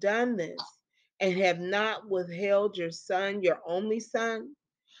have done this and have not withheld your son, your only son,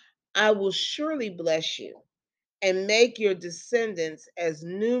 I will surely bless you and make your descendants as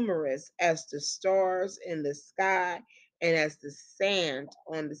numerous as the stars in the sky and as the sand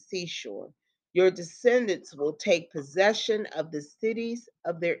on the seashore. Your descendants will take possession of the cities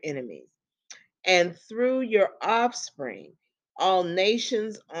of their enemies, and through your offspring, all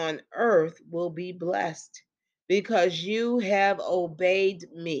nations on earth will be blessed because you have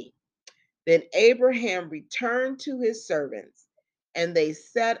obeyed me. Then Abraham returned to his servants, and they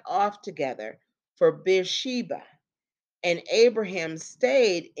set off together for Beersheba, and Abraham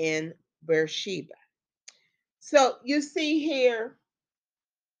stayed in Beersheba. So you see here,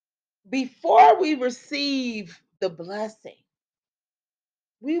 before we receive the blessing,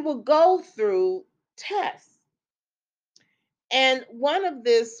 we will go through tests. And one of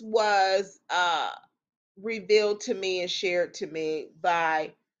this was revealed to me and shared to me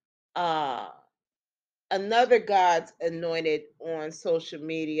by uh, another God's anointed on social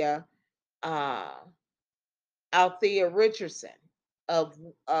media, uh, Althea Richardson of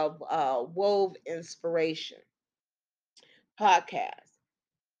Wove Inspiration podcast.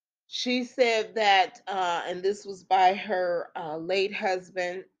 She said that, and this was by her late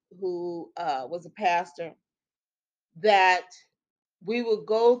husband, who was a pastor, that We will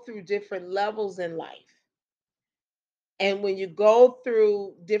go through different levels in life. And when you go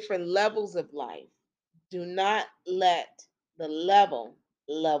through different levels of life, do not let the level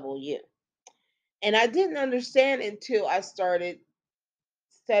you. And I didn't understand until I started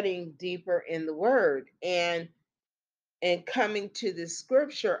studying deeper in the word and coming to this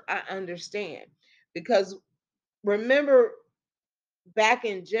scripture, I understand. Because remember back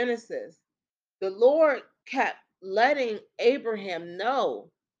in Genesis, the Lord kept letting Abraham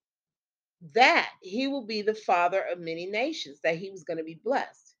know that he will be the father of many nations, that he was going to be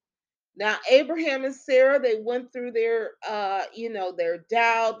blessed. Now, Abraham and Sarah, they went through their, their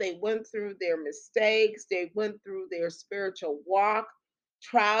doubt. They went through their mistakes. They went through their spiritual walk,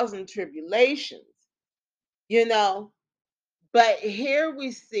 trials and tribulations, you know. But here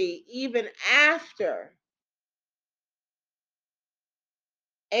we see, even after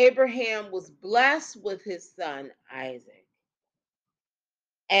Abraham was blessed with his son Isaac,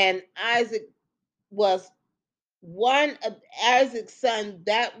 and Isaac was one of Isaac's son.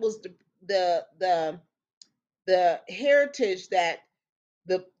 That was the the the heritage that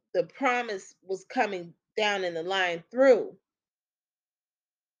the the promise was coming down in the line through.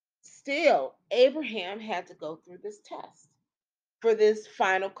 Still, Abraham had to go through this test for this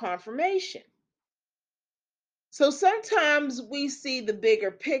final confirmation. So sometimes we see the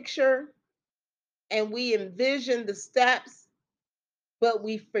bigger picture and we envision the steps, but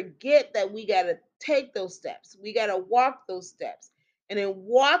we forget that we got to take those steps. We got to walk those steps. And in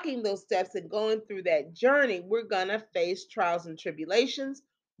walking those steps and going through that journey, we're going to face trials and tribulations.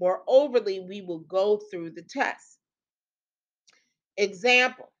 Moreoverly, we will go through the test.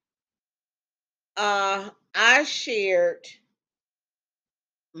 Example, I shared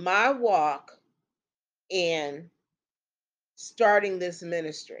my walk in starting this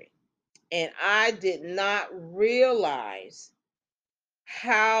ministry, and I did not realize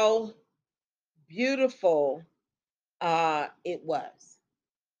how beautiful it was.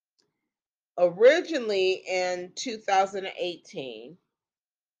 Originally in 2018,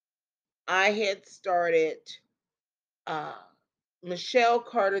 I had started uh, Michelle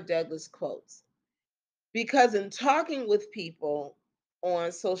Carter Douglas quotes because in talking with people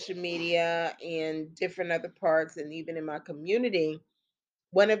on social media and different other parts, and even in my community,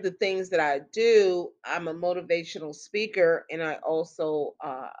 one of the things that I do, I'm a motivational speaker and I also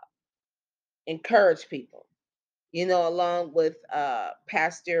encourage people, along with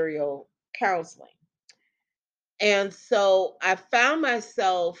pastoral counseling. And so I found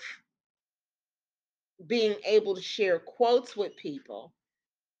myself being able to share quotes with people,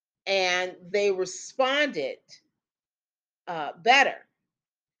 and they responded better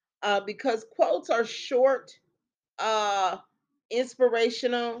because quotes are short, uh,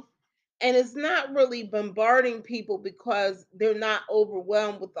 inspirational, and it's not really bombarding people because they're not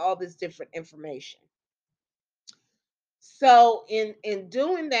overwhelmed with all this different information. So in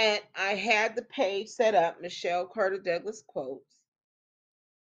doing that, I had the page set up, Michelle Carter Douglas quotes,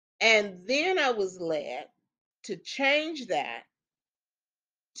 and then I was led to change that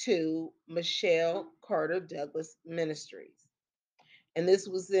to Michelle Carter Douglas Ministries, and this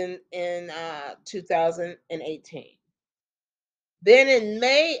was in 2018. Then in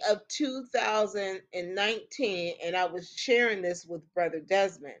May of 2019, and I was sharing this with Brother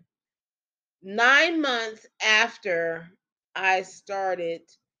Desmond, 9 months after I started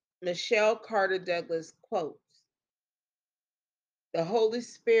Michelle Carter Douglas quotes, the Holy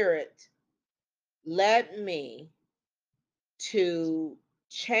Spirit led me to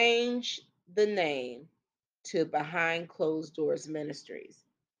change the name to Behind Closed Doors Ministries.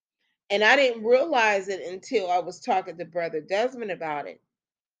 And I didn't realize it until I was talking to Brother Desmond about it,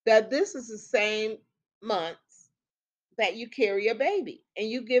 that this is the same months that you carry a baby and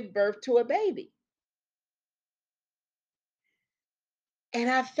you give birth to a baby. And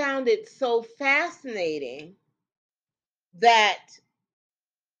I found it so fascinating that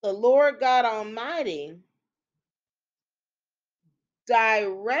the Lord God Almighty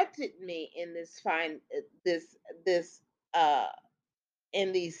directed me in this uh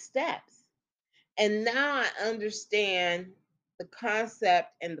in these steps. And now I understand the concept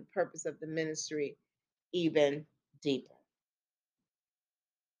and the purpose of the ministry even deeper.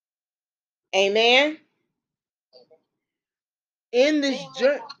 Amen. In this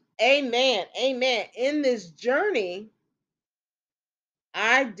journey, amen, amen. In this journey,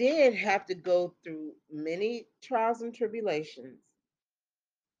 I did have to go through many trials and tribulations,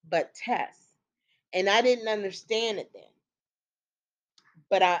 but tests. And I didn't understand it then,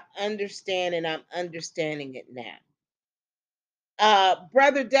 but I understand and I'm understanding it now.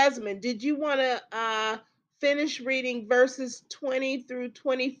 Brother Desmond, did you want to finish reading verses 20 through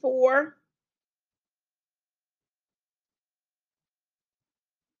 24?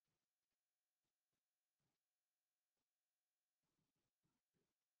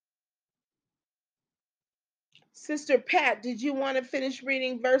 Sister Pat, did you want to finish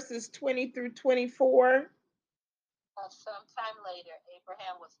reading verses 20 through 24? Sometime later,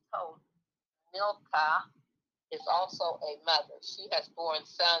 Abraham was told, Milcah is also a mother. She has borne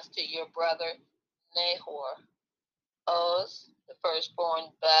sons to your brother Nahor. Uz, the firstborn,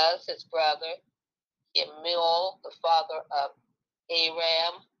 Buz, his brother, Kemuel, the father of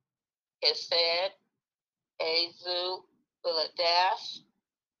Aram, Hesed, Azu, Biladash,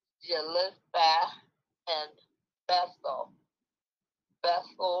 Jelithbah, and Bethel.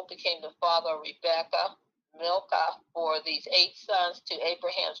 Bethel became the father of Rebekah. Milcah bore these 8 sons to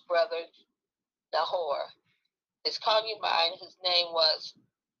Abraham's brother Nahor. His concubine, whose name was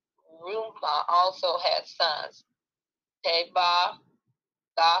Rumah, also had sons, Tabah,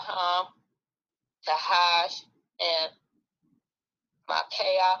 Gaham, Tahash, and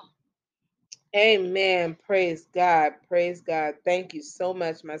Micaiah. Amen. Praise God. Praise God. Thank you so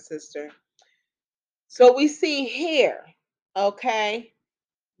much, my sister. So we see here, okay,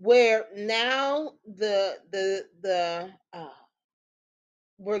 where now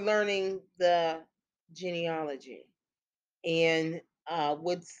we're learning the genealogy and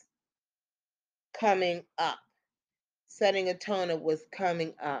what's coming up, setting a tone of what's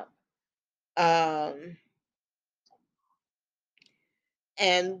coming up. Um,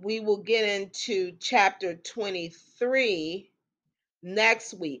 and we will get into chapter 23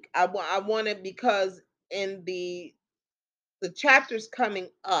 next week. I want it because in the chapters coming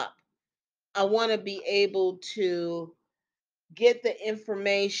up, I want to be able to get the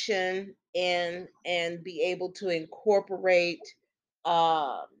information and be able to incorporate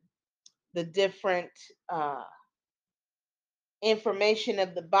um, the different uh, information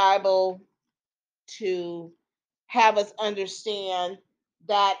of the Bible to have us understand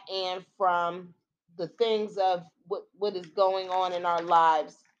that and from the things of what is going on in our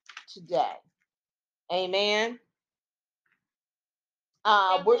lives today. Amen.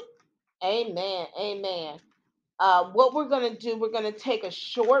 We're amen. Amen. What we're going to do, we're going to take a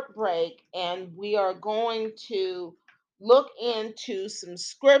short break and we are going to look into some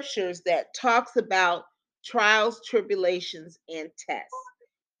scriptures that talks about trials, tribulations, and tests.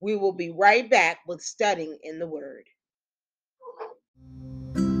 We will be right back with studying in the Word.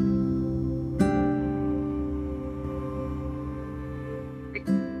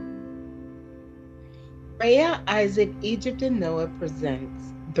 Rhea, Isaac, Egypt, and Noah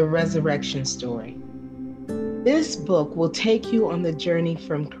presents The Resurrection Story. This book will take you on the journey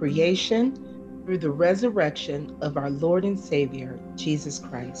from creation through the resurrection of our Lord and Savior, Jesus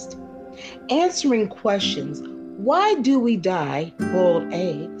Christ. Answering questions: why do we die, boiled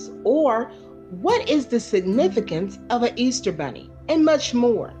eggs? Or what is the significance of an Easter bunny? And much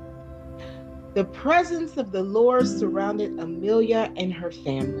more. The presence of the Lord surrounded Amelia and her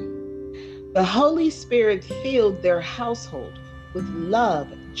family. The Holy Spirit filled their household with love,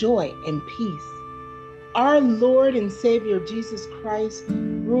 joy, and peace. Our Lord and Savior Jesus Christ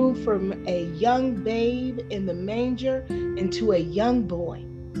grew from a young babe in the manger into a young boy.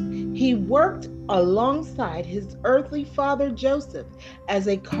 He worked alongside his earthly father Joseph as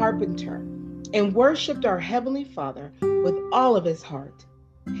a carpenter and worshiped our Heavenly Father with all of his heart.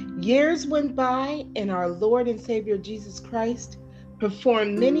 Years went by, and our Lord and Savior Jesus Christ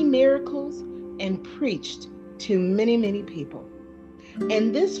performed many miracles and preached to many, many people.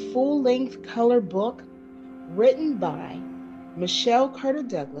 In this full length color book, written by Michelle Carter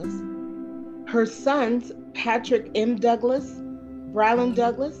Douglas, her sons Patrick M. Douglas, Brylan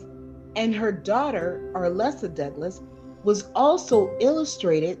Douglas, and her daughter Arlessa Douglas, was also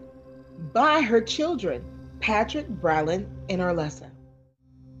illustrated by her children Patrick, Brylan, and Arlessa.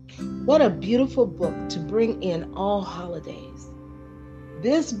 What a beautiful book to bring in all holidays.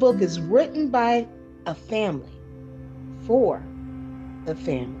 This book is written by a family for the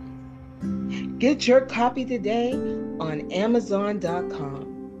families. Get your copy today on Amazon.com.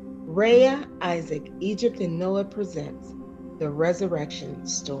 Rhea, Isaac, Egypt, and Noah presents The Resurrection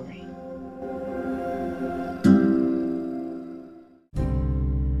Story.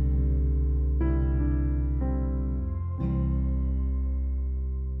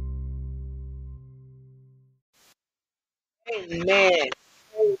 Amen.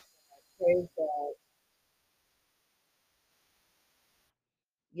 Praise God.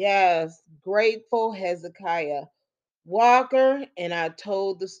 Yes, grateful Hezekiah Walker and I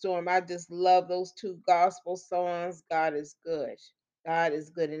Told the Storm. I just love those two gospel songs. God is good. God is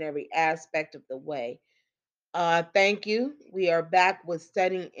good in every aspect of the way. Thank you. We are back with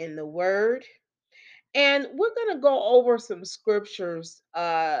studying in the Word, and we're going to go over some scriptures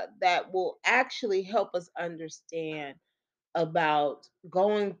that will actually help us understand about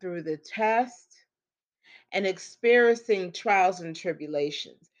going through the test and experiencing trials and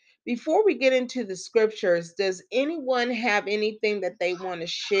tribulations. Before we get into the scriptures, does anyone have anything that they want to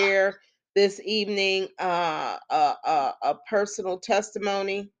share this evening? A personal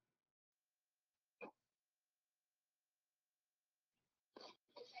testimony,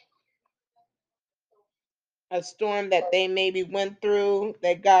 a storm that they maybe went through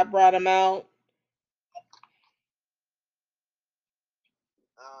that God brought them out.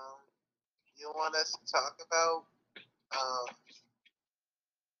 Um, you want us to talk about,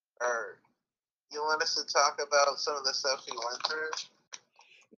 or you want us to talk about some of the stuff we went through?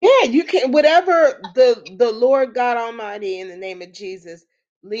 Yeah, you can, whatever the Lord God Almighty in the name of Jesus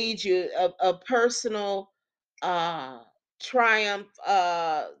leads you, a personal uh triumph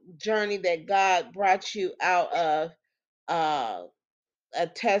journey that God brought you out of, uh a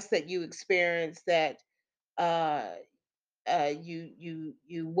test that you experienced that uh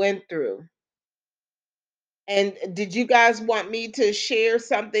you went through. And did you guys want me to share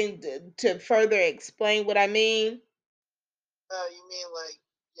something to further explain what I mean? You mean like,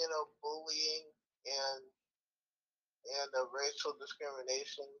 bullying and racial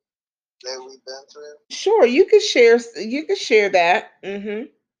discrimination that we've been through? Sure, you could share, you could share that. Mhm.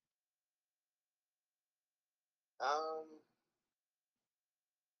 Um,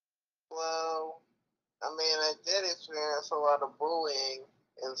 well, I mean, I did experience a lot of bullying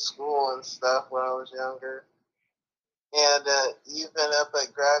in school and stuff when I was younger. And even up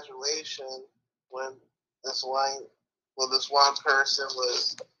at graduation, when this one, this one person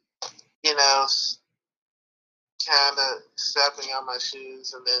was, you know, kind of stepping on my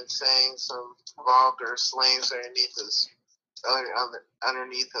shoes and then saying some vulgar slangs underneath his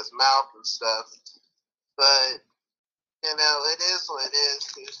mouth and stuff. But it is what it is.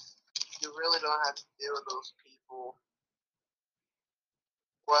 'Cause you really don't have to deal with those people.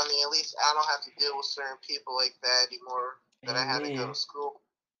 Well, I mean, at least I don't have to deal with certain people like that anymore that I had to go to Amen. school.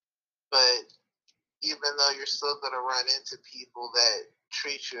 But even though you're still going to run into people that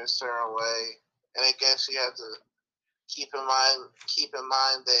treat you a certain way, and I guess you have to keep in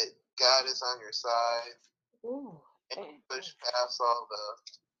mind that God is on your side Ooh, and eh, push past all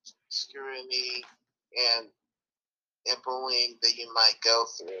the scrutiny and bullying that you might go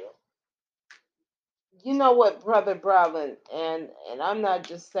through. you know what, brother Browland, and I'm not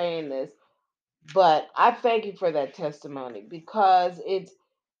just saying this, but I thank you for that testimony because it's,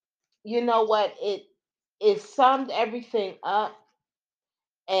 you know what, it summed everything up,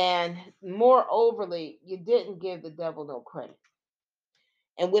 and more overly, you didn't give the devil no credit.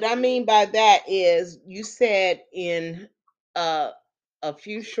 And what I mean by that is you said in uh, a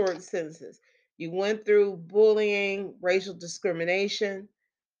few short sentences, you went through bullying, racial discrimination.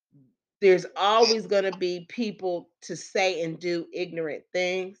 There's And, always going to be people to say and do ignorant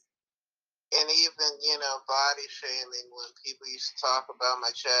things. and even, body shaming when people used to talk about my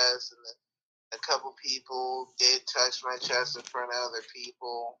chest, and a couple people did touch my chest in front of other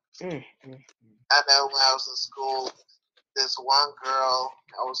people. Mm, mm, I know when I was in school, this one girl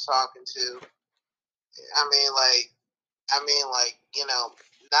I was talking to, I mean, like,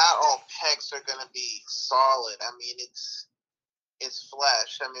 not all pecs are gonna be solid. I mean, it's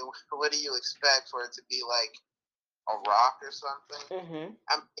flesh. I mean, what do you expect for it to be like a rock or something? mm-hmm.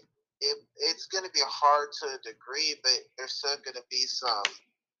 I mean, it's gonna be hard to a degree, but there's still gonna be some,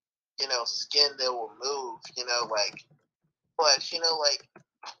 skin that will move. Like flesh. Like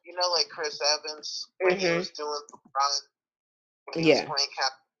Chris Evans when he Mm-hmm. was doing the run, when he was Yeah. playing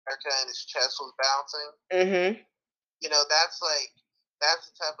Captain America and his chest was bouncing. Mm-hmm. That's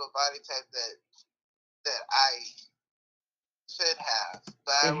the type of body type that I should have,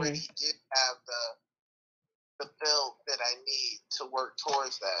 but I Mm-hmm. already do have the build that I need to work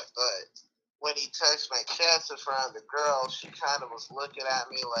towards that. But when he touched my chest in front of the girl, she kind of was looking at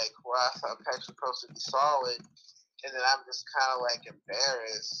me like, "Well, I thought pecs were supposed to be solid," and then I'm just kind of like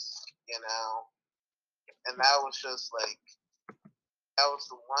embarrassed. And that was just like that was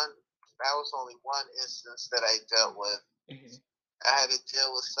the one. That was only one instance that I dealt with. Mm-hmm. I had to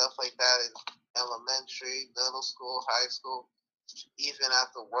deal with stuff like that in elementary, middle school, high school, even at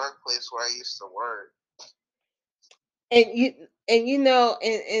the workplace where I used to work.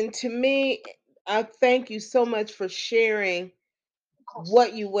 And to me, I thank you so much for sharing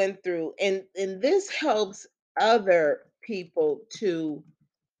what you went through, and this helps other people to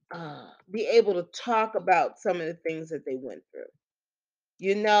be able to talk about some of the things that they went through,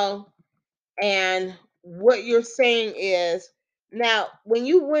 you know. And what you're saying is, now when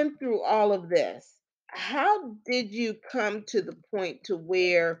you went through all of this, how did you come to the point to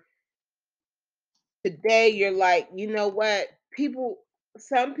where today you're like, you know what, people,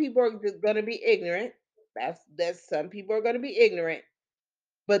 some people are going to be ignorant. That's some people are going to be ignorant,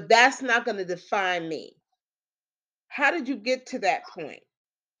 but that's not going to define me. How did you get to that point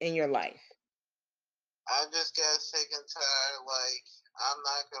in your life? I just got sick and tired. Like, I'm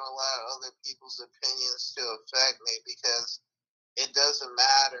not going to allow other people's opinions to affect me because it doesn't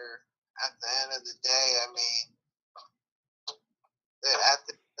matter at the end of the day. I mean, at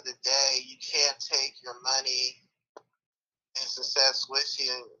the end of the day, you can't take your money and success with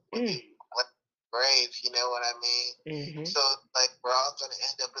you when you like grave. You know what I mean? Mm-hmm. So like we're all gonna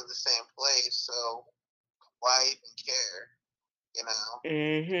end up in the same place. So why even care? You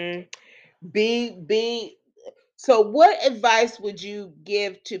know? Be so what advice would you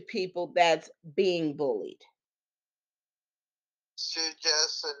give to people that's being bullied? To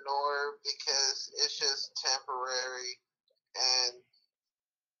just ignore because it's just temporary, and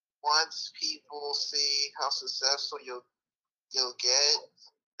once people see how successful you'll get,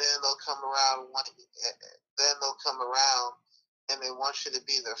 then they'll come around. Then they'll come around, and they want you to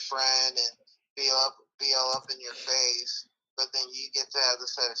be their friend and be all up in your face. But then you get to have the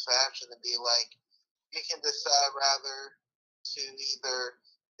satisfaction to be like, you can decide rather to either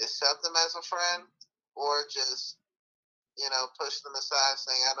accept them as a friend or just push them aside,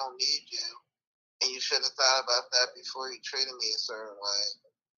 saying I don't need you, and you should have thought about that before you treated me a certain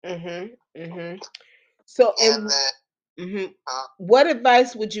way. So, And then what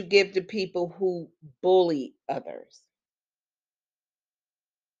advice would you give to people who bully others?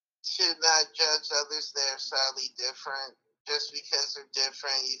 should not judge others. They're sadly different. Just because they're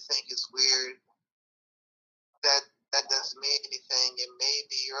different, you think it's weird. That that doesn't mean anything. And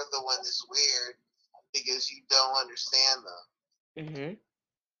maybe you're the one that's weird because you don't understand them.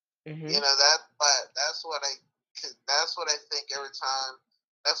 You know that's what I think every time.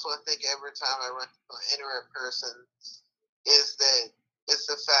 That's what I think every time I run into an ignorant person is that it's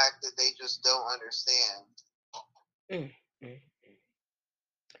the fact that they just don't understand. Mm, mm,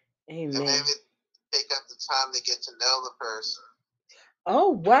 And Amen. maybe take up the time to get to know the person. Oh,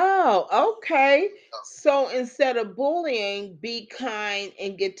 wow. Okay. So instead of bullying, be kind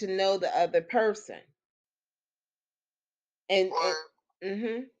and get to know the other person. And Or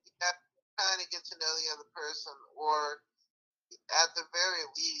mhm. you have to kind of get to know the other person, or at the very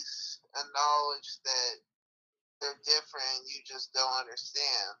least, acknowledge that they're different. You just don't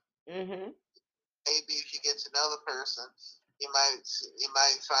understand. Mhm. Maybe if you get to know the person, you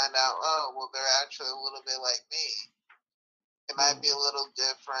might find out, oh, well, they're actually a little bit like me. They might be a little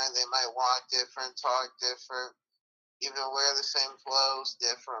different. They might walk different, talk different, even wear the same clothes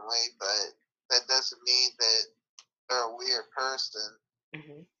differently. But that doesn't mean that they're a weird person.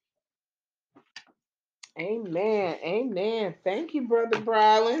 Mhm. Amen. Amen. Thank you, Brother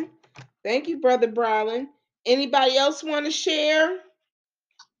Brylan. Thank you, Brother Brylan. Anybody else want to share?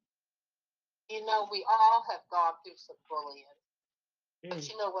 We all have gone through some bullying. But Mm.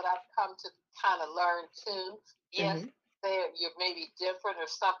 you know what I've come to kind of learn too? Yes, Mhm. you're maybe different or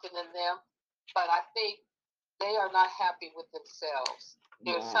something in them, but I think they are not happy with themselves.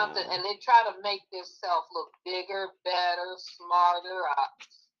 There's something, and they try to make themselves look bigger, better, smarter,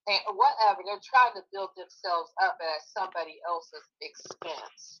 and whatever. They're trying to build themselves up at somebody else's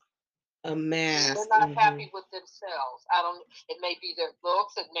expense. A mask. They're not happy with themselves. I don't. It may be their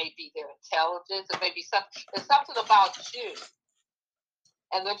looks. It may be their intelligence. It may be something. There's something about you,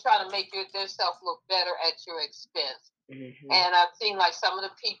 and they're trying to make themselves look better at your expense. And I've seen like some of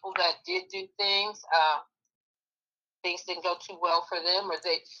the people that did do things didn't go too well for them, or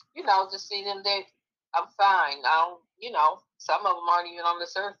they, just see them. I'm fine. I don't. Some of them aren't even on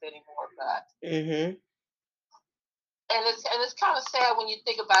this earth anymore. But and it's kind of sad when you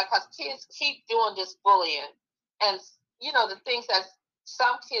think about it, because kids keep doing this bullying, and the things that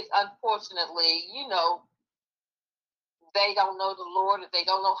some kids, unfortunately, they don't know the Lord, or they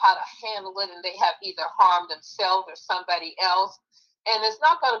don't know how to handle it, and they have either harmed themselves or somebody else. And it's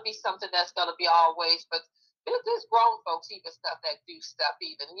not going to be something that's going to be always, but there's grown folks even stuff that do stuff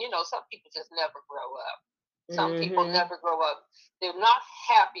even. Some people just never grow up. Some people never grow up. They're not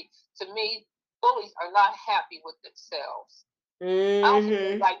happy. To me, bullies are not happy with themselves. I don't think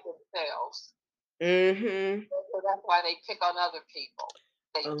they like themselves. So that's why they pick on other people.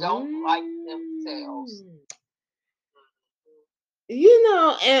 They don't like themselves.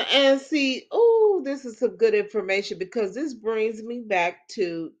 And see, oh, this is some good information because this brings me back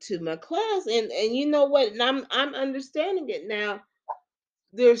to my class, and you know what, and I'm understanding it now.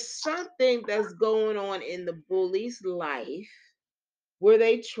 there's something that's going on in the bully's life where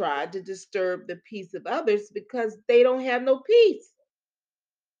they try to disturb the peace of others because they don't have no peace.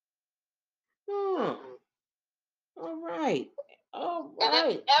 Oh, all right. All And if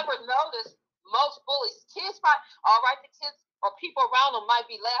right. you ever notice, most bullies, kids might, all right, the kids or people around them might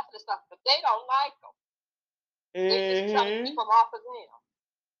be laughing and stuff, but they don't like them. They're just trying to keep them off of them.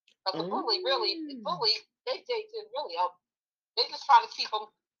 But the bully the bully, they just really, they just trying to keep them,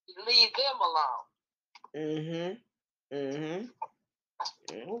 leave them alone.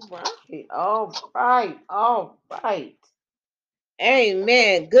 All right. All right. All right.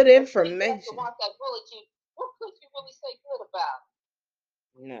 Amen. Good information. The ones that bullied you, what could you really say good about?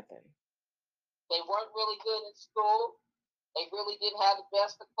 Nothing. They weren't really good in school. They really didn't have the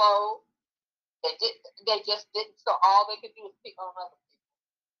best of clothes. They just didn't. So all they could do was pick on other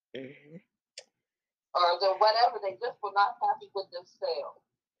people, or whatever. They just were not happy with themselves.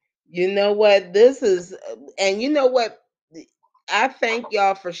 You know what? This is, and you know what? I thank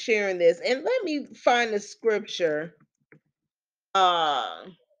y'all for sharing this. And let me find the scripture.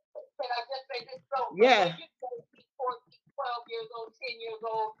 Can I just say this? So, Yeah. when you say 14, 12 years old, 10 years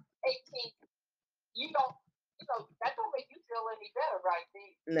old, 18, you don't, that don't make you feel any better, right?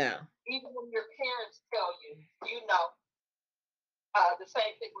 No. Even when your parents tell you, the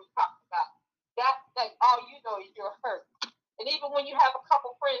same thing we talked about. That all you know is you're hurt. And even when you have a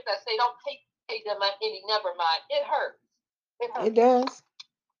couple friends that say don't take them any, never mind, it hurts. It hurts. It does.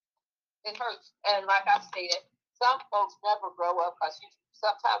 It hurts. And like I said, some folks never grow up because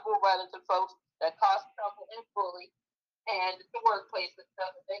sometimes we'll run into folks that cause trouble and bully and the workplace and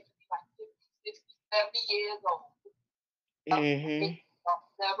stuff, and they can be like 50, 60, 70 years old. They don't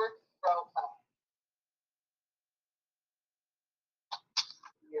never grow up.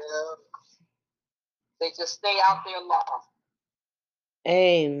 Yeah. They just stay out there lost.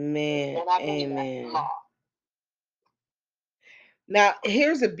 Amen. And I mean Amen. lost. Now,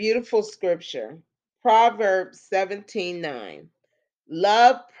 here's a beautiful scripture. Proverbs 17:9.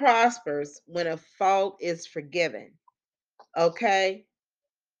 Love prospers when a fault is forgiven. Okay?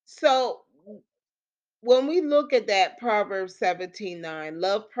 So when we look at that Proverbs 17:9,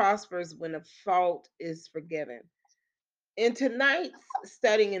 love prospers when a fault is forgiven. In tonight's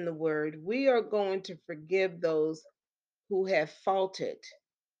studying in the word, we are going to forgive those who have faulted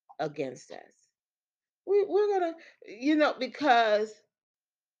against us. We're going to, because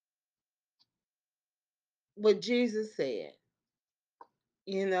what Jesus said,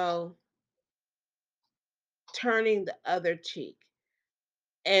 you know, turning the other cheek.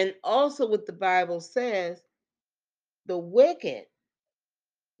 And also what the Bible says, the wicked,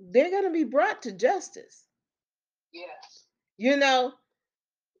 they're going to be brought to justice. Yes.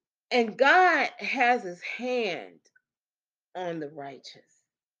 And God has his hand on the righteous.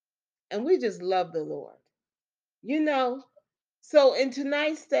 And we just love the Lord. So in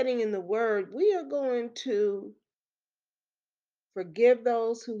tonight's studying in the word, we are going to forgive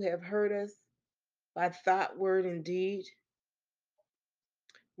those who have hurt us by thought, word, and deed.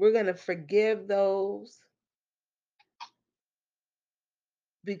 We're going to forgive those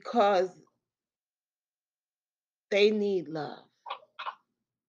because they need love.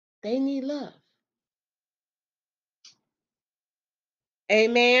 They need love.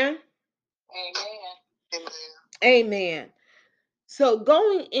 Amen. Amen. Amen. So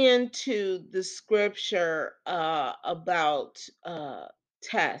going into the scripture about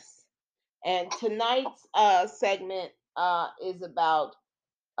tests, and tonight's segment is about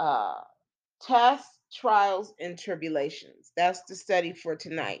uh, tests, trials, and tribulations. That's the study for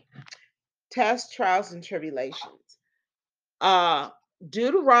tonight. Tests, trials, and tribulations. Uh,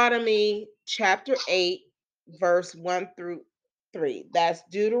 Deuteronomy chapter 8, verse 1 through 3. That's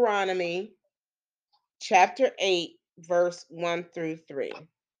Deuteronomy chapter 8, verse 1 through 3.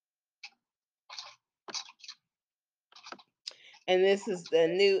 And this is the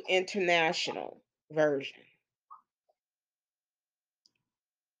New International Version.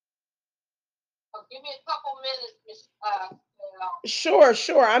 Give me a couple minutes,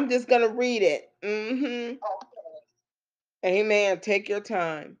 Sure. I'm just going to read it. Okay. Amen. Take your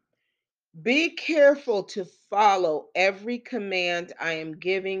time. Be careful to follow every command I am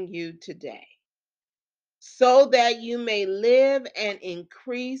giving you today, so that you may live and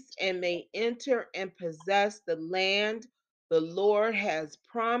increase and may enter and possess the land the Lord has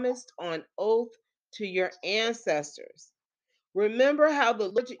promised on oath to your ancestors. Remember how the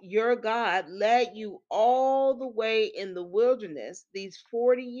Lord your God led you all the way in the wilderness these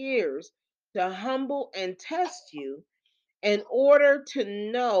 40 years to humble and test you in order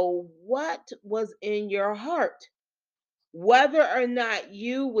to know what was in your heart, whether or not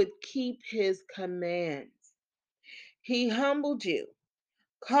you would keep his commands. He humbled you,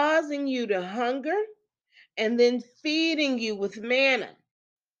 causing you to hunger and then feeding you with manna,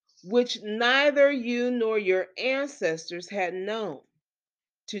 which neither you nor your ancestors had known,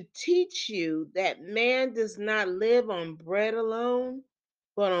 to teach you that man does not live on bread alone,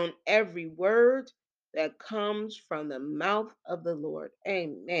 but on every word that comes from the mouth of the Lord.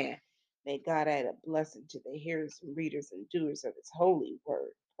 Amen. May God add a blessing to the hearers and readers and doers of his holy word.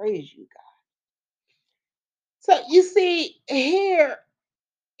 Praise you, God. So you see, here,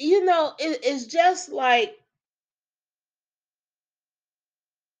 it's just like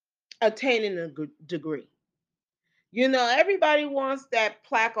attaining a good degree. Everybody wants that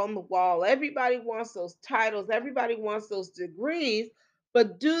plaque on the wall. Everybody wants those titles. Everybody wants those degrees.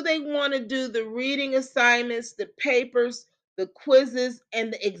 But do they want to do the reading assignments, the papers, the quizzes,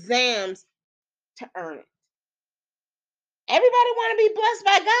 and the exams to earn it? Everybody want to be blessed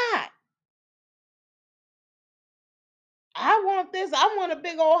by God. I want this. I want a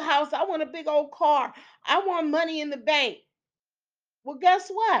big old house. I want a big old car. I want money in the bank. Well, guess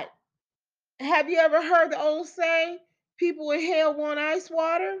what? Have you ever heard the old saying, people in hell want ice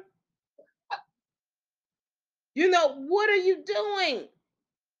water? What are you doing?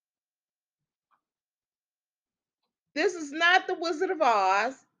 This is not the Wizard of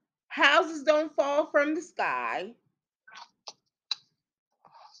Oz. Houses don't fall from the sky.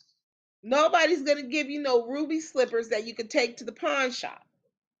 Nobody's going to give you no ruby slippers that you can take to the pawn shop.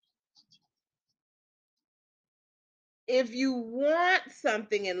 If you want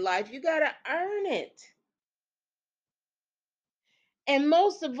something in life, you got to earn it. And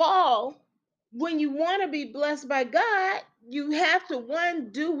most of all, when you want to be blessed by God, you have to, one,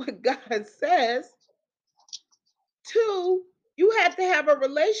 do what God says. Two, you have to have a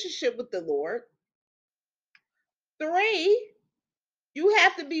relationship with the Lord. Three, you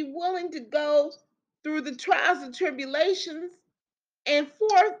have to be willing to go through the trials and tribulations. And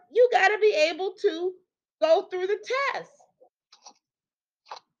fourth, you got to be able to go through the test.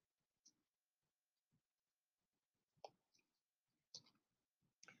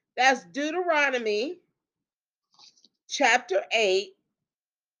 That's Deuteronomy chapter 8,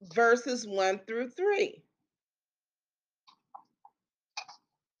 verses 1 through 3.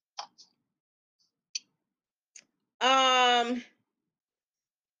 Um,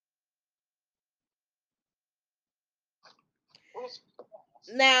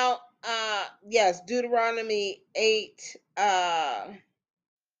 Now, yes, Deuteronomy 8,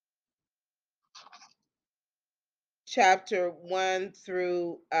 chapter 1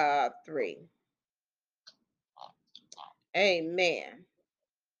 through 3. Amen.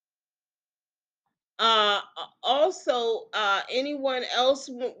 Uh, Also, anyone else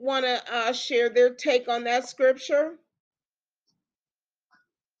want to share their take on that scripture?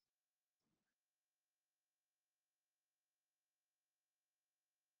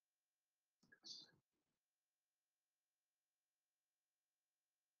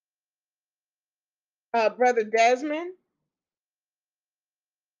 Brother Desmond,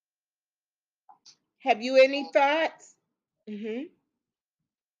 have you any thoughts? Mm-hmm.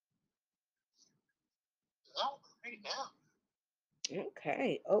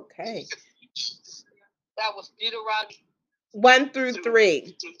 Okay, okay. That was Deuteronomy 1 through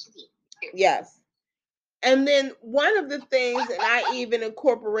 3. Yes. And then one of the things, and I even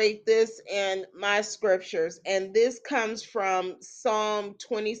incorporate this in my scriptures, and this comes from Psalm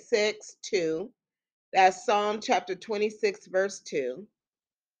 26 2. That's Psalm chapter 26, verse 2.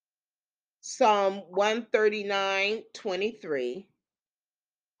 Psalm 139:23.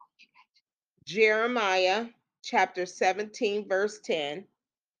 Jeremiah chapter 17, verse 10.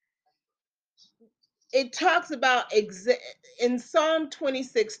 It talks about in Psalm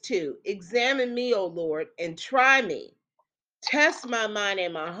 26 2, examine me, O Lord, and try me. Test my mind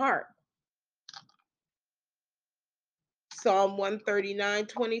and my heart. Psalm 139:23.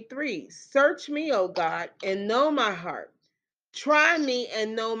 Search me, O God, and know my heart. Try me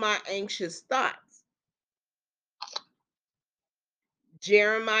and know my anxious thoughts.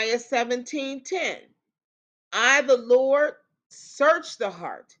 Jeremiah 17:10. I, the Lord, search the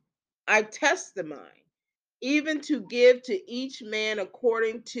heart. I test the mind, even to give to each man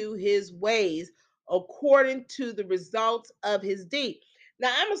according to his ways, according to the results of his deed.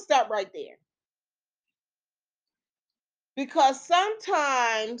 Now, I'm going to stop right there because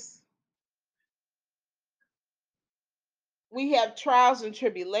sometimes we have trials and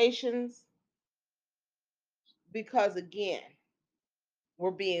tribulations because, again,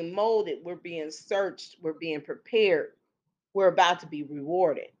 we're being molded, we're being searched, we're being prepared, we're about to be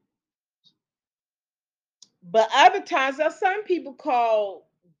rewarded. But other times, now some people call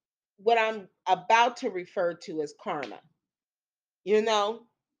what I'm about to refer to as karma. You know,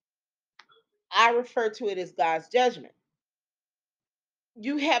 I refer to it as God's judgment.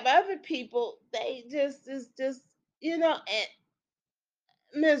 You have other people, they just is just, and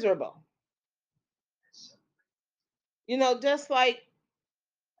miserable. Just like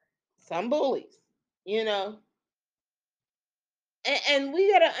some bullies, you know. And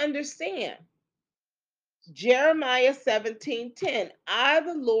we gotta understand Jeremiah 17:10. I,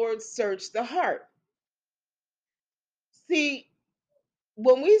 the Lord, search the heart. See,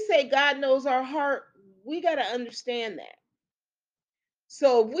 when we say God knows our heart, we gotta understand that.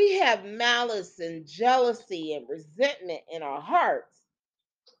 So if we have malice and jealousy and resentment in our hearts,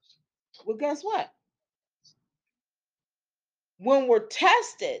 well, guess what? When we're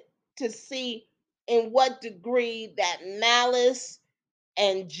tested to see in what degree that malice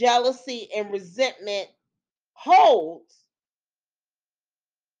and jealousy and resentment holds,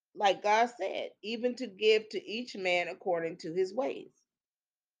 like God said, even to give to each man according to his ways.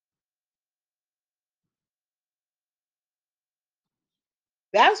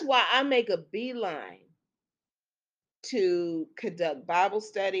 That's why I make a beeline to conduct Bible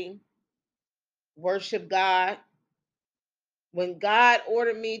study, worship God. When God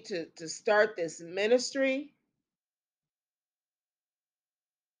ordered me to start this ministry,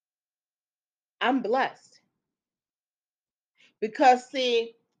 I'm blessed. Because,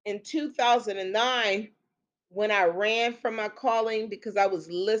 see, in 2009, when I ran from my calling, because I was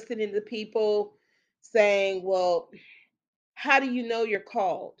listening to people saying, well, how do you know you're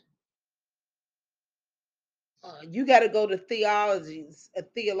called? You got to go to a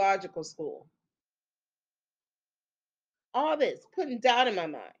theological school. All this putting doubt in my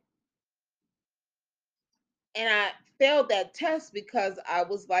mind. And I failed that test because I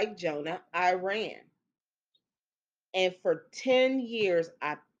was like Jonah, I ran. And for 10 years,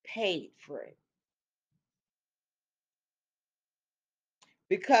 I paid for it.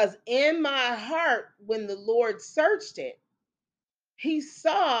 Because in my heart, when the Lord searched it, he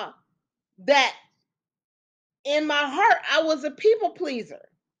saw that in my heart, I was a people pleaser.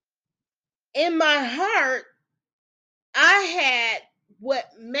 In my heart, I had what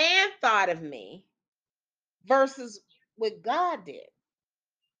man thought of me versus what God did.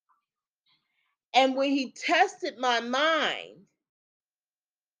 And when he tested my mind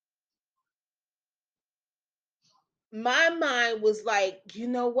was like, you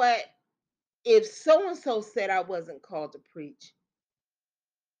know what? If so and so said I wasn't called to preach,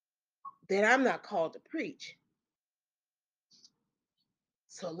 then I'm not called to preach.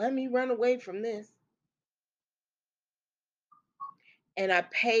 So let me run away from this. And I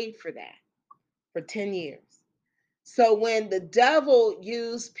paid for that for 10 years. So when the devil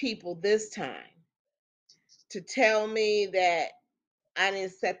used people this time to tell me that I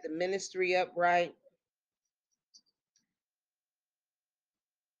didn't set the ministry up right,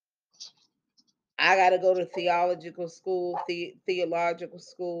 I got to go to theological school, theological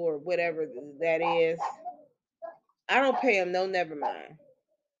school, or whatever that is. I don't pay him no never mind.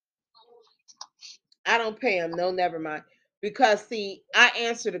 I don't pay him no never mind. Because, see, I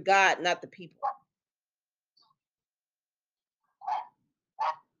answer to God, not the people.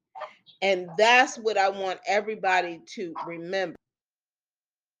 And that's what I want everybody to remember.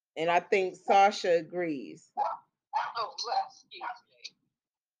 And I think Sasha agrees. Oh, excuse me.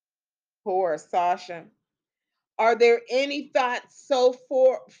 Poor Sasha. Are there any thoughts so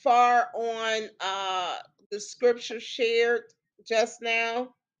far on the scripture shared just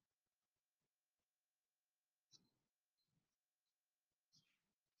now?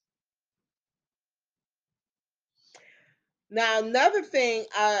 Now, another thing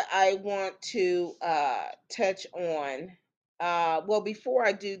I want to touch on, well, before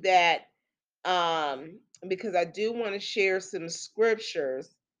I do that, because I do want to share some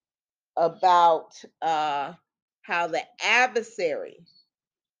scriptures about how the adversary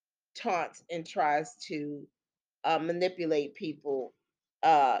taunts and tries to manipulate people.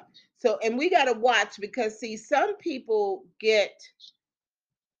 Uh, and we got to watch because, see, some people get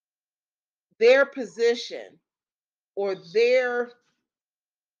their position or their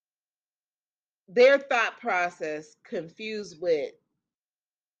thought process confused with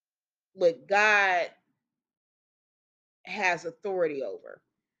what God has authority over.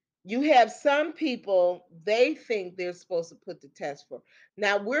 You have some people, they think they're supposed to put the test for.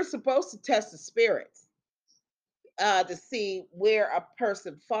 Now, we're supposed to test the spirits to see where a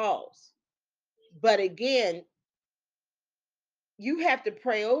person falls. But again, you have to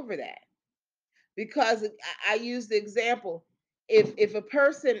pray over that because I use the example: if a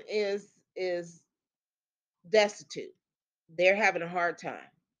person is destitute. They're having a hard time.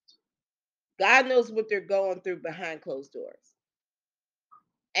 God knows what they're going through behind closed doors.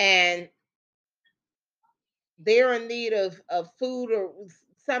 And they're in need of food or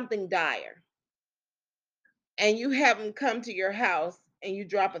something dire. And you have them come to your house and you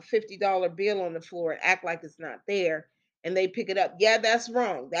drop a $50 bill on the floor and act like it's not there, and they pick it up. Yeah, that's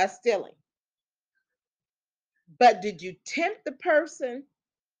wrong. That's stealing. But did you tempt the person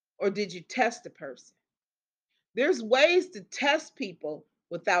or did you test the person? There's ways to test people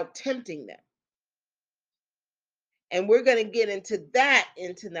without tempting them. And we're going to get into that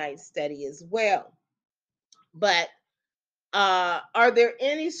in tonight's study as well. But are there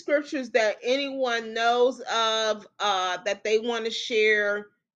any scriptures that anyone knows of that they want to share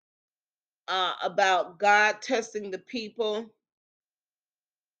about God testing the people?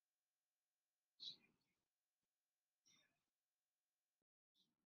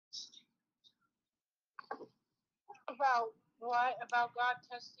 About what? About God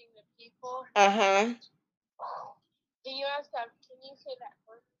testing the people? Uh-huh. Can you ask that? Can you say that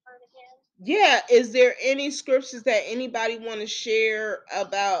first part again? Yeah, is there any scriptures that anybody want to share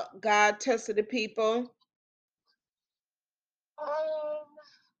about God testing the people? Well,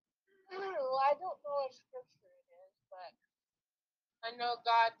 I don't know what scripture it is, but I know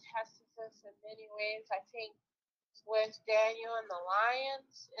God tests us in many ways. I think with Daniel and the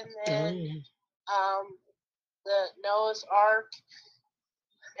lions, and then the Noah's Ark,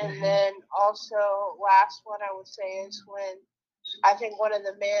 and then also last one I would say is when I think one of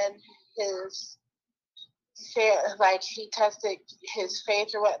the men, his like he tested his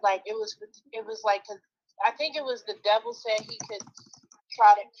faith or what, like it was like I think it was the devil said he could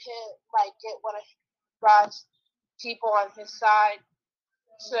try to get one of God's people on his side.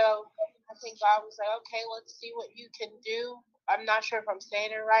 So I think God was like, okay, let's see what you can do. I'm not sure if I'm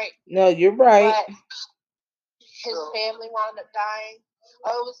saying it right. No, you're right. But his family wound up dying.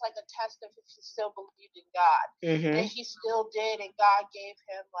 Oh, it was like a test of if he still believed in God. And he still did, and God gave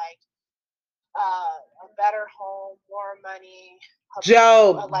him like a better home, more money.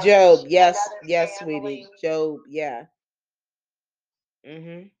 Job, yes, yes, sweetie, Job, yeah.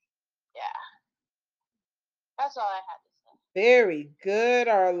 Yeah. That's all I had to say. Very good,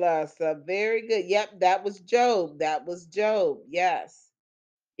 Arlessa. Very good. Yep, that was Job. That was Job. Yes.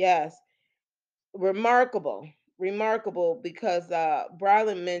 Yes. Remarkable. Remarkable, because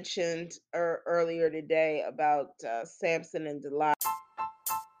Brylan mentioned earlier today about Samson and Delilah.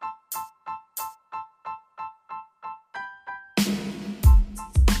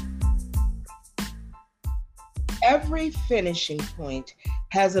 Every finishing point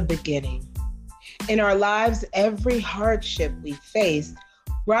has a beginning. In our lives, every hardship we faced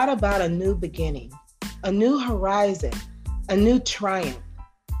brought about a new beginning, a new horizon, a new triumph.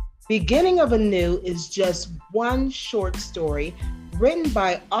 Beginning of Anew is just one short story written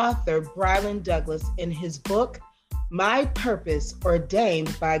by author Brylan Douglas in his book, My Purpose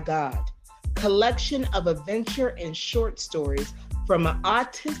Ordained by God, collection of adventure and short stories from an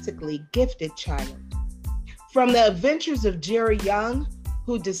autistically gifted child. From the adventures of Jerry Young,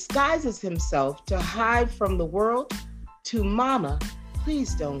 who disguises himself to hide from the world, to Mama,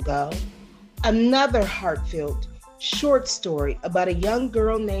 Please Don't Go, another heartfelt short story about a young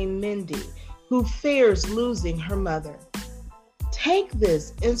girl named Mindy who fears losing her mother. Take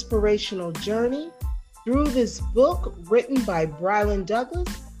this inspirational journey through this book written by Brylan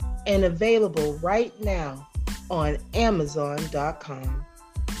Douglas and available right now on Amazon.com.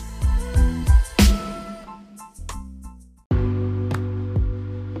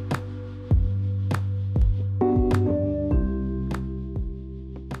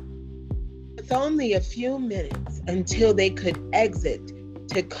 With only a few minutes until they could exit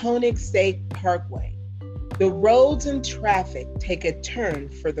to Koenigsegg Parkway, the roads and traffic take a turn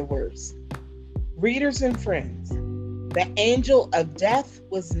for the worse. Readers and friends, the angel of death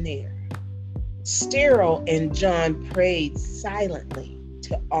was near. Sterile and John prayed silently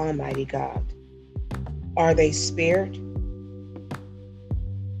to Almighty God. Are they spared?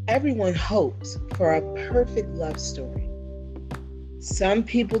 Everyone hopes for a perfect love story. Some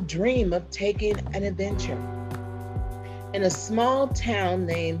people dream of taking an adventure. In a small town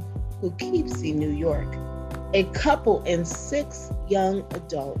named Poughkeepsie, New York, a couple and 6 young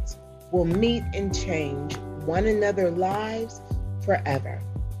adults will meet and change one another's lives forever.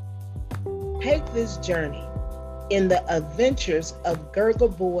 Take this journey in the adventures of Gurgle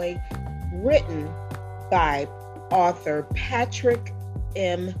Boy, written by author Patrick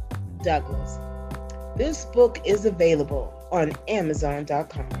M. Douglas. This book is available on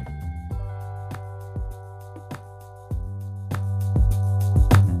Amazon.com.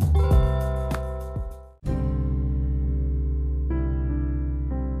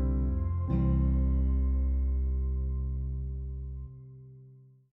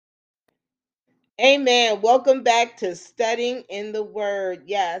 Amen. Welcome back to Studying in the Word.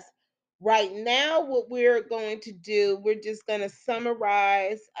 Yes. Right now, what we're going to do, we're just going to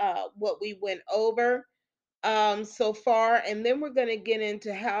summarize what we went over so far, and then we're going to get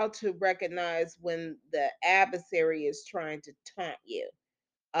into how to recognize when the adversary is trying to taunt you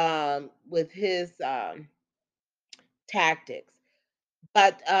with his tactics.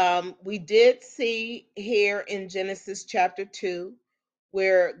 But we did see here in Genesis chapter 2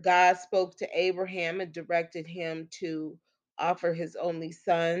 where God spoke to Abraham and directed him to offer his only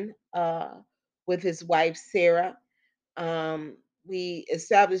son with his wife Sarah. We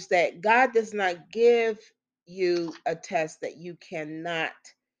established that God does not give you a test that you cannot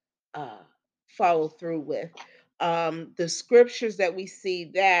uh, follow through with. The scriptures that we see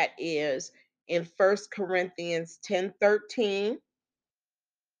that is in First Corinthians 10:13,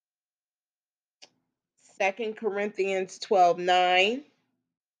 2 Corinthians 12:9,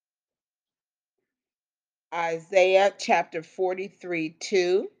 Isaiah chapter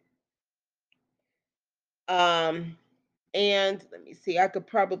 43:2. Um, and let me see, I could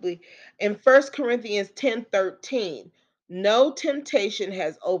probably in First Corinthians 10:13, no temptation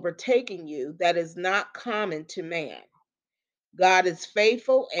has overtaken you that is not common to man. God is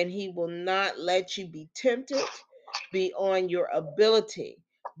faithful and he will not let you be tempted beyond your ability.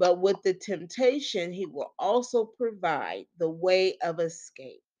 But with the temptation, he will also provide the way of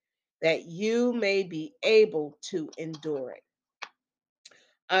escape that you may be able to endure it.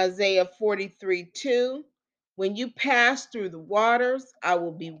 Isaiah 43:2. When you pass through the waters, I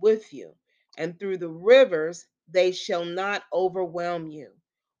will be with you, and through the rivers, they shall not overwhelm you.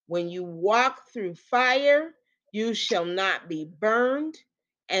 When you walk through fire, you shall not be burned,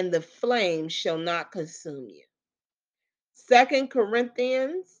 and the flame shall not consume you. 2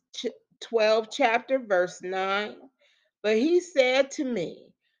 Corinthians 12 chapter verse 9. But he said to me,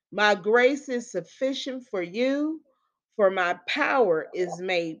 my grace is sufficient for you, for my power is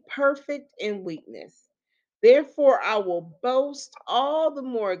made perfect in weakness. Therefore, I will boast all the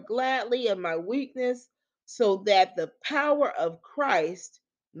more gladly of my weakness, so that the power of Christ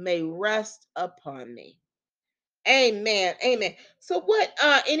may rest upon me. Amen. Amen. So what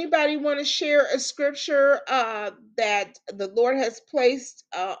anybody want to share a scripture that the Lord has placed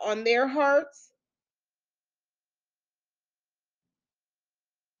on their hearts?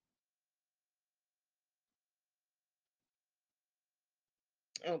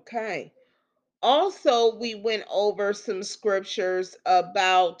 Okay. Also, we went over some scriptures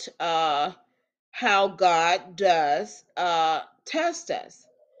about how God does test us.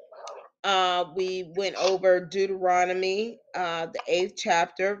 We went over Deuteronomy, the 8th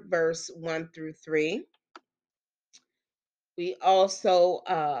chapter, verse 1 through 3. We also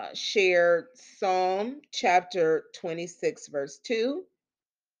shared Psalm chapter 26, verse 2,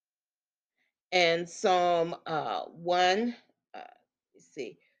 and Psalm 1, let's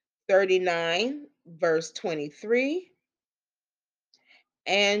see, 39, verse 23,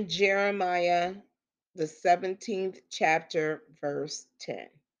 and Jeremiah, the 17th chapter, verse 10.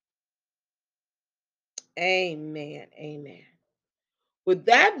 Amen. Amen. With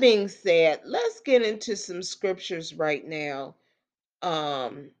that being said, let's get into some scriptures right now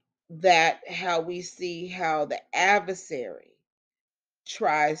that how we see how the adversary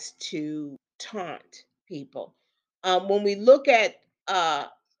tries to taunt people. When we look at the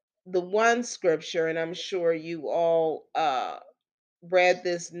one scripture, and I'm sure you all read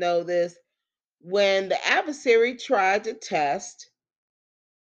this, know this, when the adversary tried to test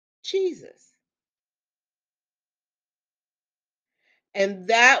Jesus. And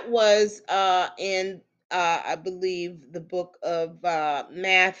that was in, I believe, the book of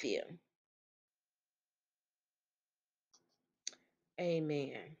Matthew.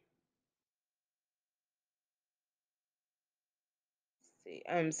 Amen. See,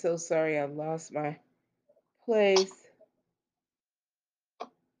 I'm so sorry I lost my place.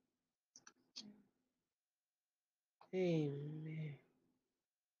 Amen.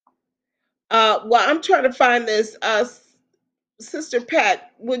 Well, I'm trying to find this. Sister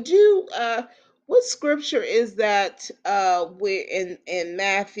Pat, would you what scripture is that we're in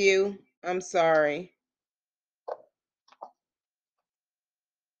Matthew? I'm sorry.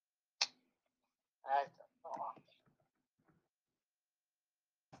 I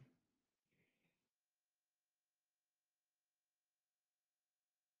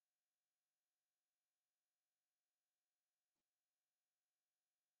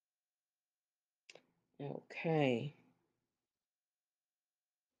don't know. Okay.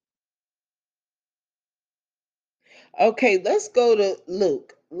 Okay, let's go to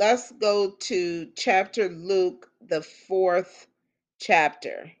Luke. Let's go to chapter Luke, the 4th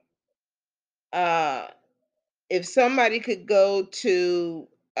chapter. Uh, if somebody could go to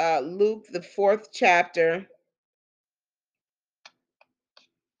Luke, the fourth chapter,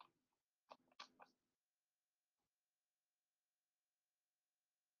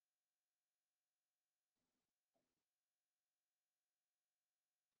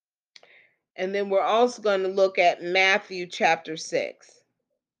 and then we're also going to look at Matthew chapter 6.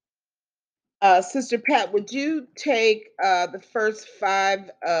 Sister Pat, would you take the first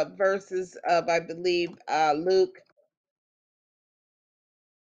five verses of, I believe, Luke?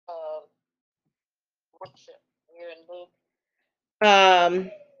 What's it? We're in Luke.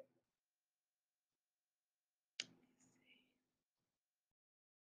 Um,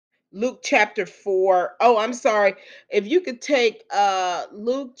 Luke chapter 4. Oh, I'm sorry. If you could take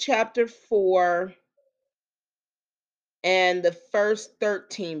Luke chapter 4 and the first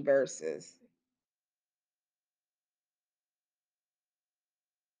 13 verses.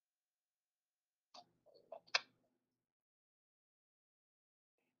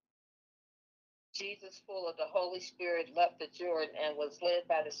 Jesus, full of the Holy Spirit, left the Jordan and was led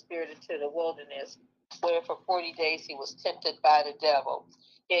by the Spirit into the wilderness, where for 40 days he was tempted by the devil.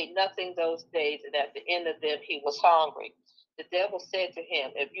 He ate nothing those days, and at the end of them he was hungry. The devil said to him,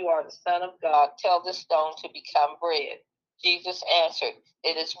 "If you are the Son of God, tell this stone to become bread." Jesus answered,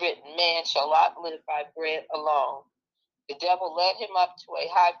 "It is written, man shall not live by bread alone." The devil led him up to a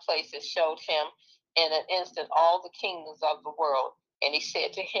high place and showed him in an instant all the kingdoms of the world. And he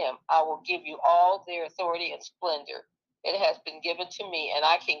said to him, "I will give you all their authority and splendor. It has been given to me, and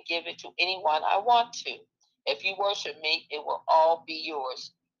I can give it to anyone I want to. If you worship me, it will all be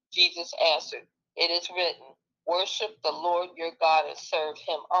yours." Jesus answered, "It is written, worship the Lord your God and serve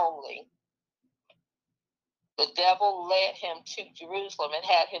him only." The devil led him to Jerusalem and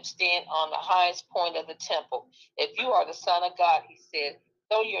had him stand on the highest point of the temple. "If you are the Son of God," he said,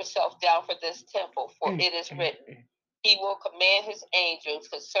 "throw yourself down for this temple, for it is written, he will command his angels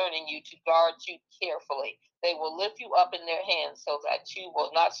concerning you to guard you carefully. They will lift you up in their hands so that you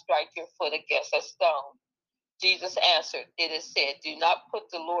will not strike your foot against a stone." Jesus answered, "It is said, do not put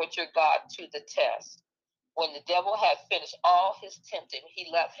the Lord your God to the test." When the devil had finished all his tempting, he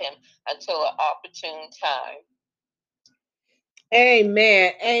left him until an opportune time.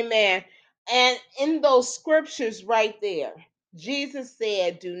 Amen. Amen. And in those scriptures right there, Jesus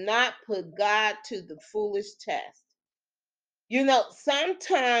said, do not put God to the foolish test. You know,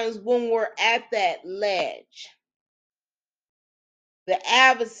 sometimes when we're at that ledge, the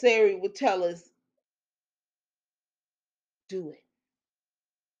adversary will tell us, do it,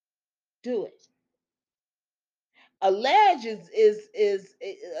 do it. A ledge is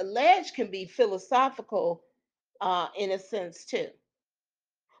a ledge can be philosophical in a sense too.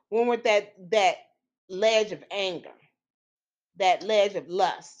 When we're at that ledge of anger, that ledge of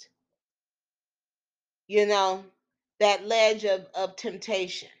lust, you know, that ledge of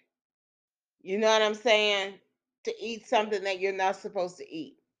temptation. You know what I'm saying? To eat something that you're not supposed to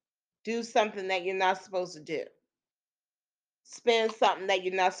eat, do something that you're not supposed to do, spend something that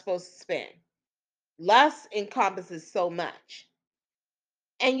you're not supposed to spend. Lust encompasses so much.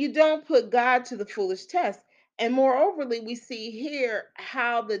 And you don't put God to the foolish test. And moreoverly, we see here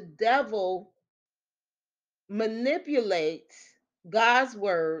how the devil manipulates God's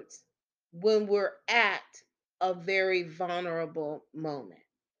words when we're at a very vulnerable moment.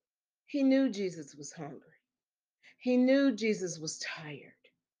 He knew Jesus was hungry. He knew Jesus was tired.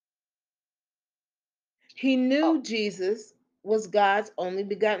 He knew Jesus was God's only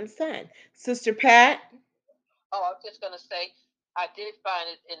begotten son. Sister Pat? Oh, I was just going to say, I did find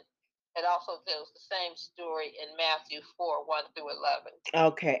it in, it also tells the same story in Matthew 4, 1 through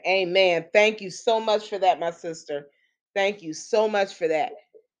 11. Okay, amen. Thank you so much for that, my sister. Thank you so much for that.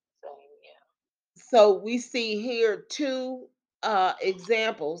 So we see here two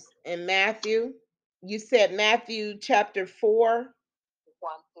examples in Matthew. You said Matthew chapter 4,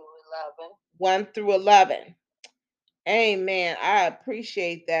 1 through 11. 1 through 11. Amen. I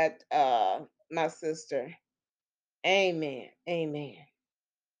appreciate that, my sister. Amen. Amen.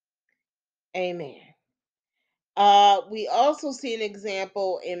 Amen. We also see an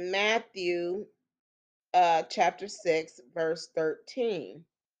example in Matthew chapter 6, verse 13.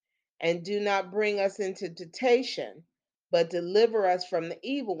 And do not bring us into temptation, but deliver us from the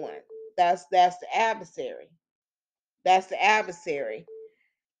evil one. That's the adversary. That's the adversary.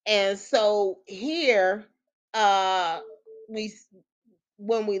 And so here, we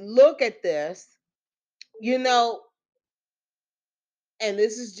when we look at this, you know, and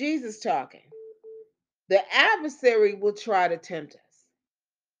this is Jesus talking, the adversary will try to tempt us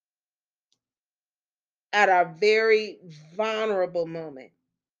at our very vulnerable moment.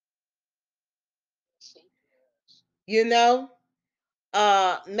 You know,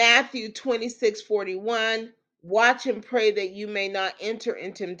 Matthew 26:41. Watch and pray that you may not enter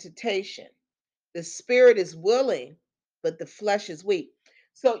into temptation. The spirit is willing, but the flesh is weak.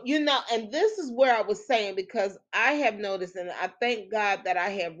 So, and this is where I was saying, because I have noticed, and I thank God that I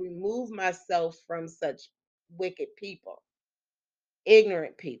have removed myself from such wicked people,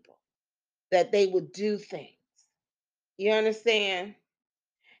 ignorant people, that they would do things. You understand?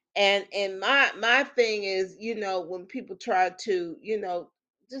 And my thing is, when people try to,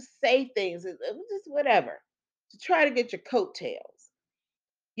 just say things, it was just whatever, to try to get your coattails,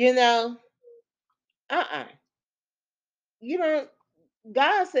 you know, uh-uh. You don't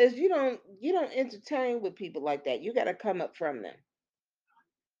God says you don't entertain with people like that. You got to come up from them.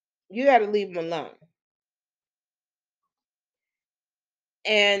 You got to leave them alone.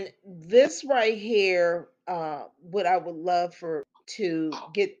 And this right here, what I would love for to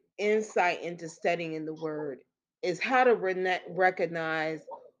get insight into studying in the Word is how to recognize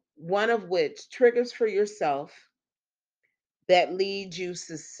one of which triggers for yourself that leads you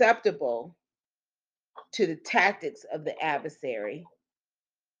susceptible to the tactics of the adversary.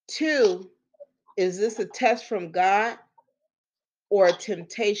 Two, is this a test from God or a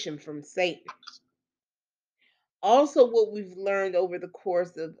temptation from Satan? Also, what we've learned over the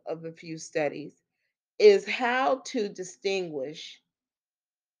course of a few studies is how to distinguish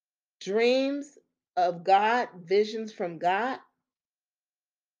dreams of God, visions from God,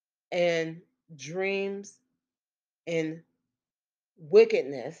 and dreams and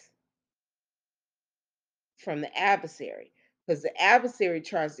wickedness from the adversary. Because the adversary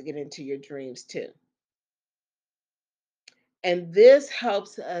tries to get into your dreams too. And this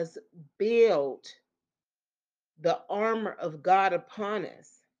helps us build the armor of God upon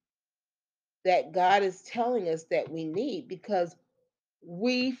us that God is telling us that we need, because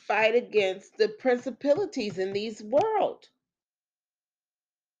we fight against the principalities in these world.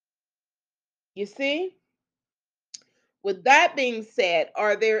 You see? With that being said,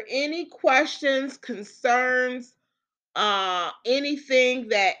 are there any questions, concerns, anything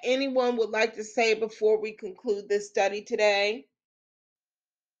that anyone would like to say before we conclude this study today?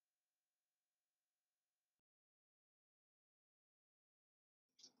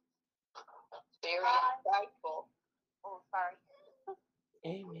 Very insightful. Oh, sorry.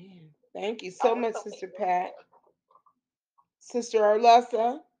 Amen. Thank you so much, Sister Pat. Sister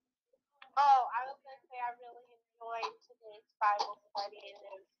Arlessa. Oh, I was going to say I really enjoyed today's Bible study, and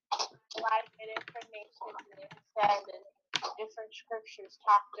there's a lot of good information being said, and different scriptures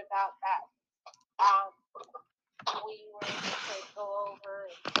talked about that we were able to go over,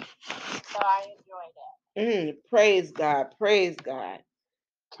 and so I enjoyed it. Praise God. Praise God.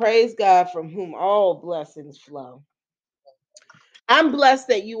 Praise God, from whom all blessings flow. I'm blessed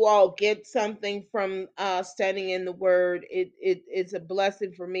that you all get something from studying in the Word. It's a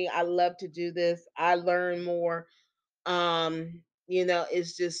blessing for me. I love to do this. I learn more.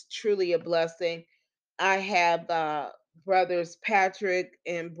 It's just truly a blessing. I have brothers Patrick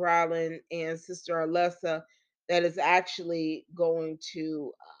and Brolin and Sister Alessa that is actually going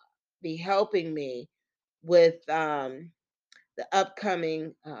to be helping me with the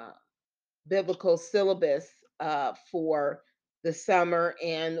upcoming biblical syllabus for the summer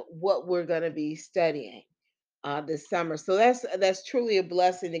and what we're going to be studying this summer. So that's truly a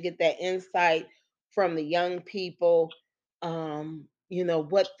blessing to get that insight from the young people.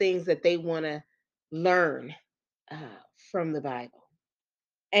 What things that they want to learn uh, from the Bible.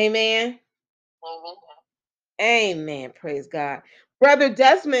 Amen. Amen. Amen. Praise God. Brother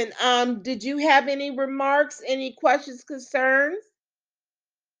Desmond, did you have any remarks, any questions, concerns?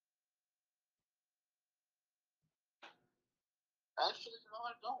 Actually, no,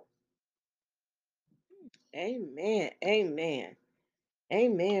 I don't. Amen. Amen.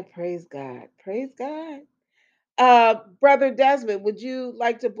 Amen. Praise God. Praise God. Brother Desmond, would you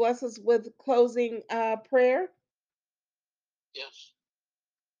like to bless us with closing prayer? Yes.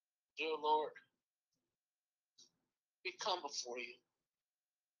 Dear Lord, we come before you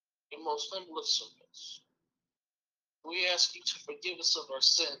in most humble servants. We ask you to forgive us of our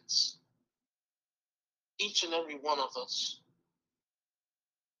sins, each and every one of us.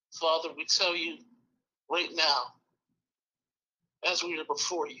 Father, we tell you right now, as we are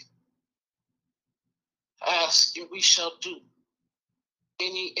before you, ask and we shall do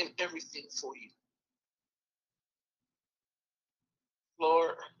any and everything for you.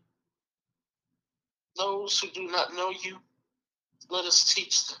 Lord, those who do not know you, let us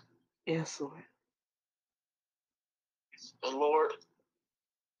teach them. Yes, Lord. And Lord,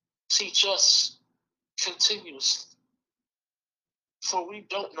 teach us continuously, for we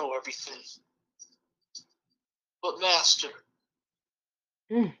don't know everything. But Master,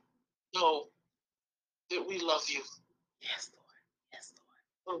 know that we love you. Yes, Lord. Yes,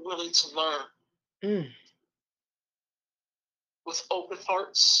 We're willing to learn Lord. with open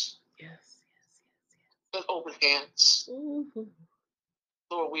hearts Yes. and open hands. Mm-hmm.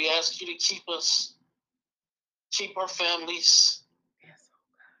 Lord, we ask you to keep us, keep our families, Yes, oh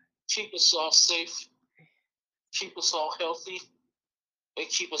God. keep us all safe, keep us all healthy, and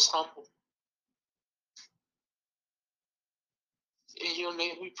keep us humble. In your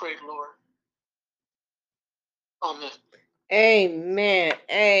name we pray, Lord. Amen. Amen.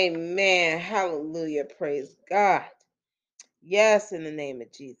 Amen. Hallelujah. Praise God. Yes, in the name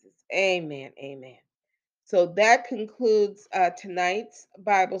of Jesus. Amen. Amen. So that concludes tonight's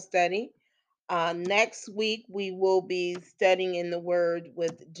Bible study. Next week, we will be studying in the Word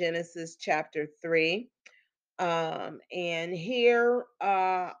with Genesis chapter 3. And here,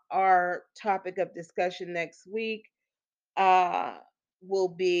 our topic of discussion next week will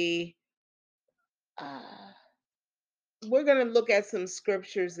be we're going to look at some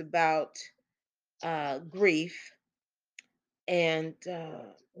scriptures about grief. And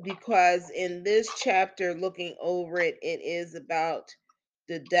because in this chapter, looking over it, it is about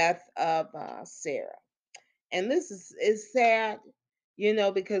the death of Sarah. And this is sad,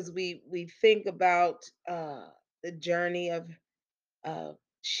 because we think about the journey of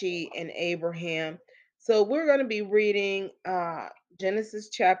she and Abraham. So we're going to be reading Genesis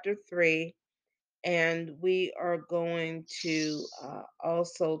chapter 3, and we are going to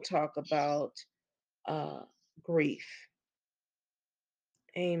also talk about grief.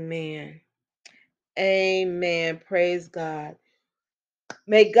 Amen. Amen. Praise God.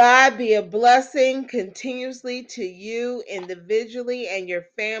 May God be a blessing continuously to you individually and your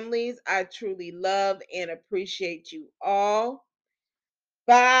families. I truly love and appreciate you all.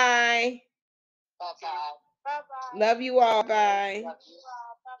 Bye. Bye-bye. Bye bye. Love you all. Bye. Love you.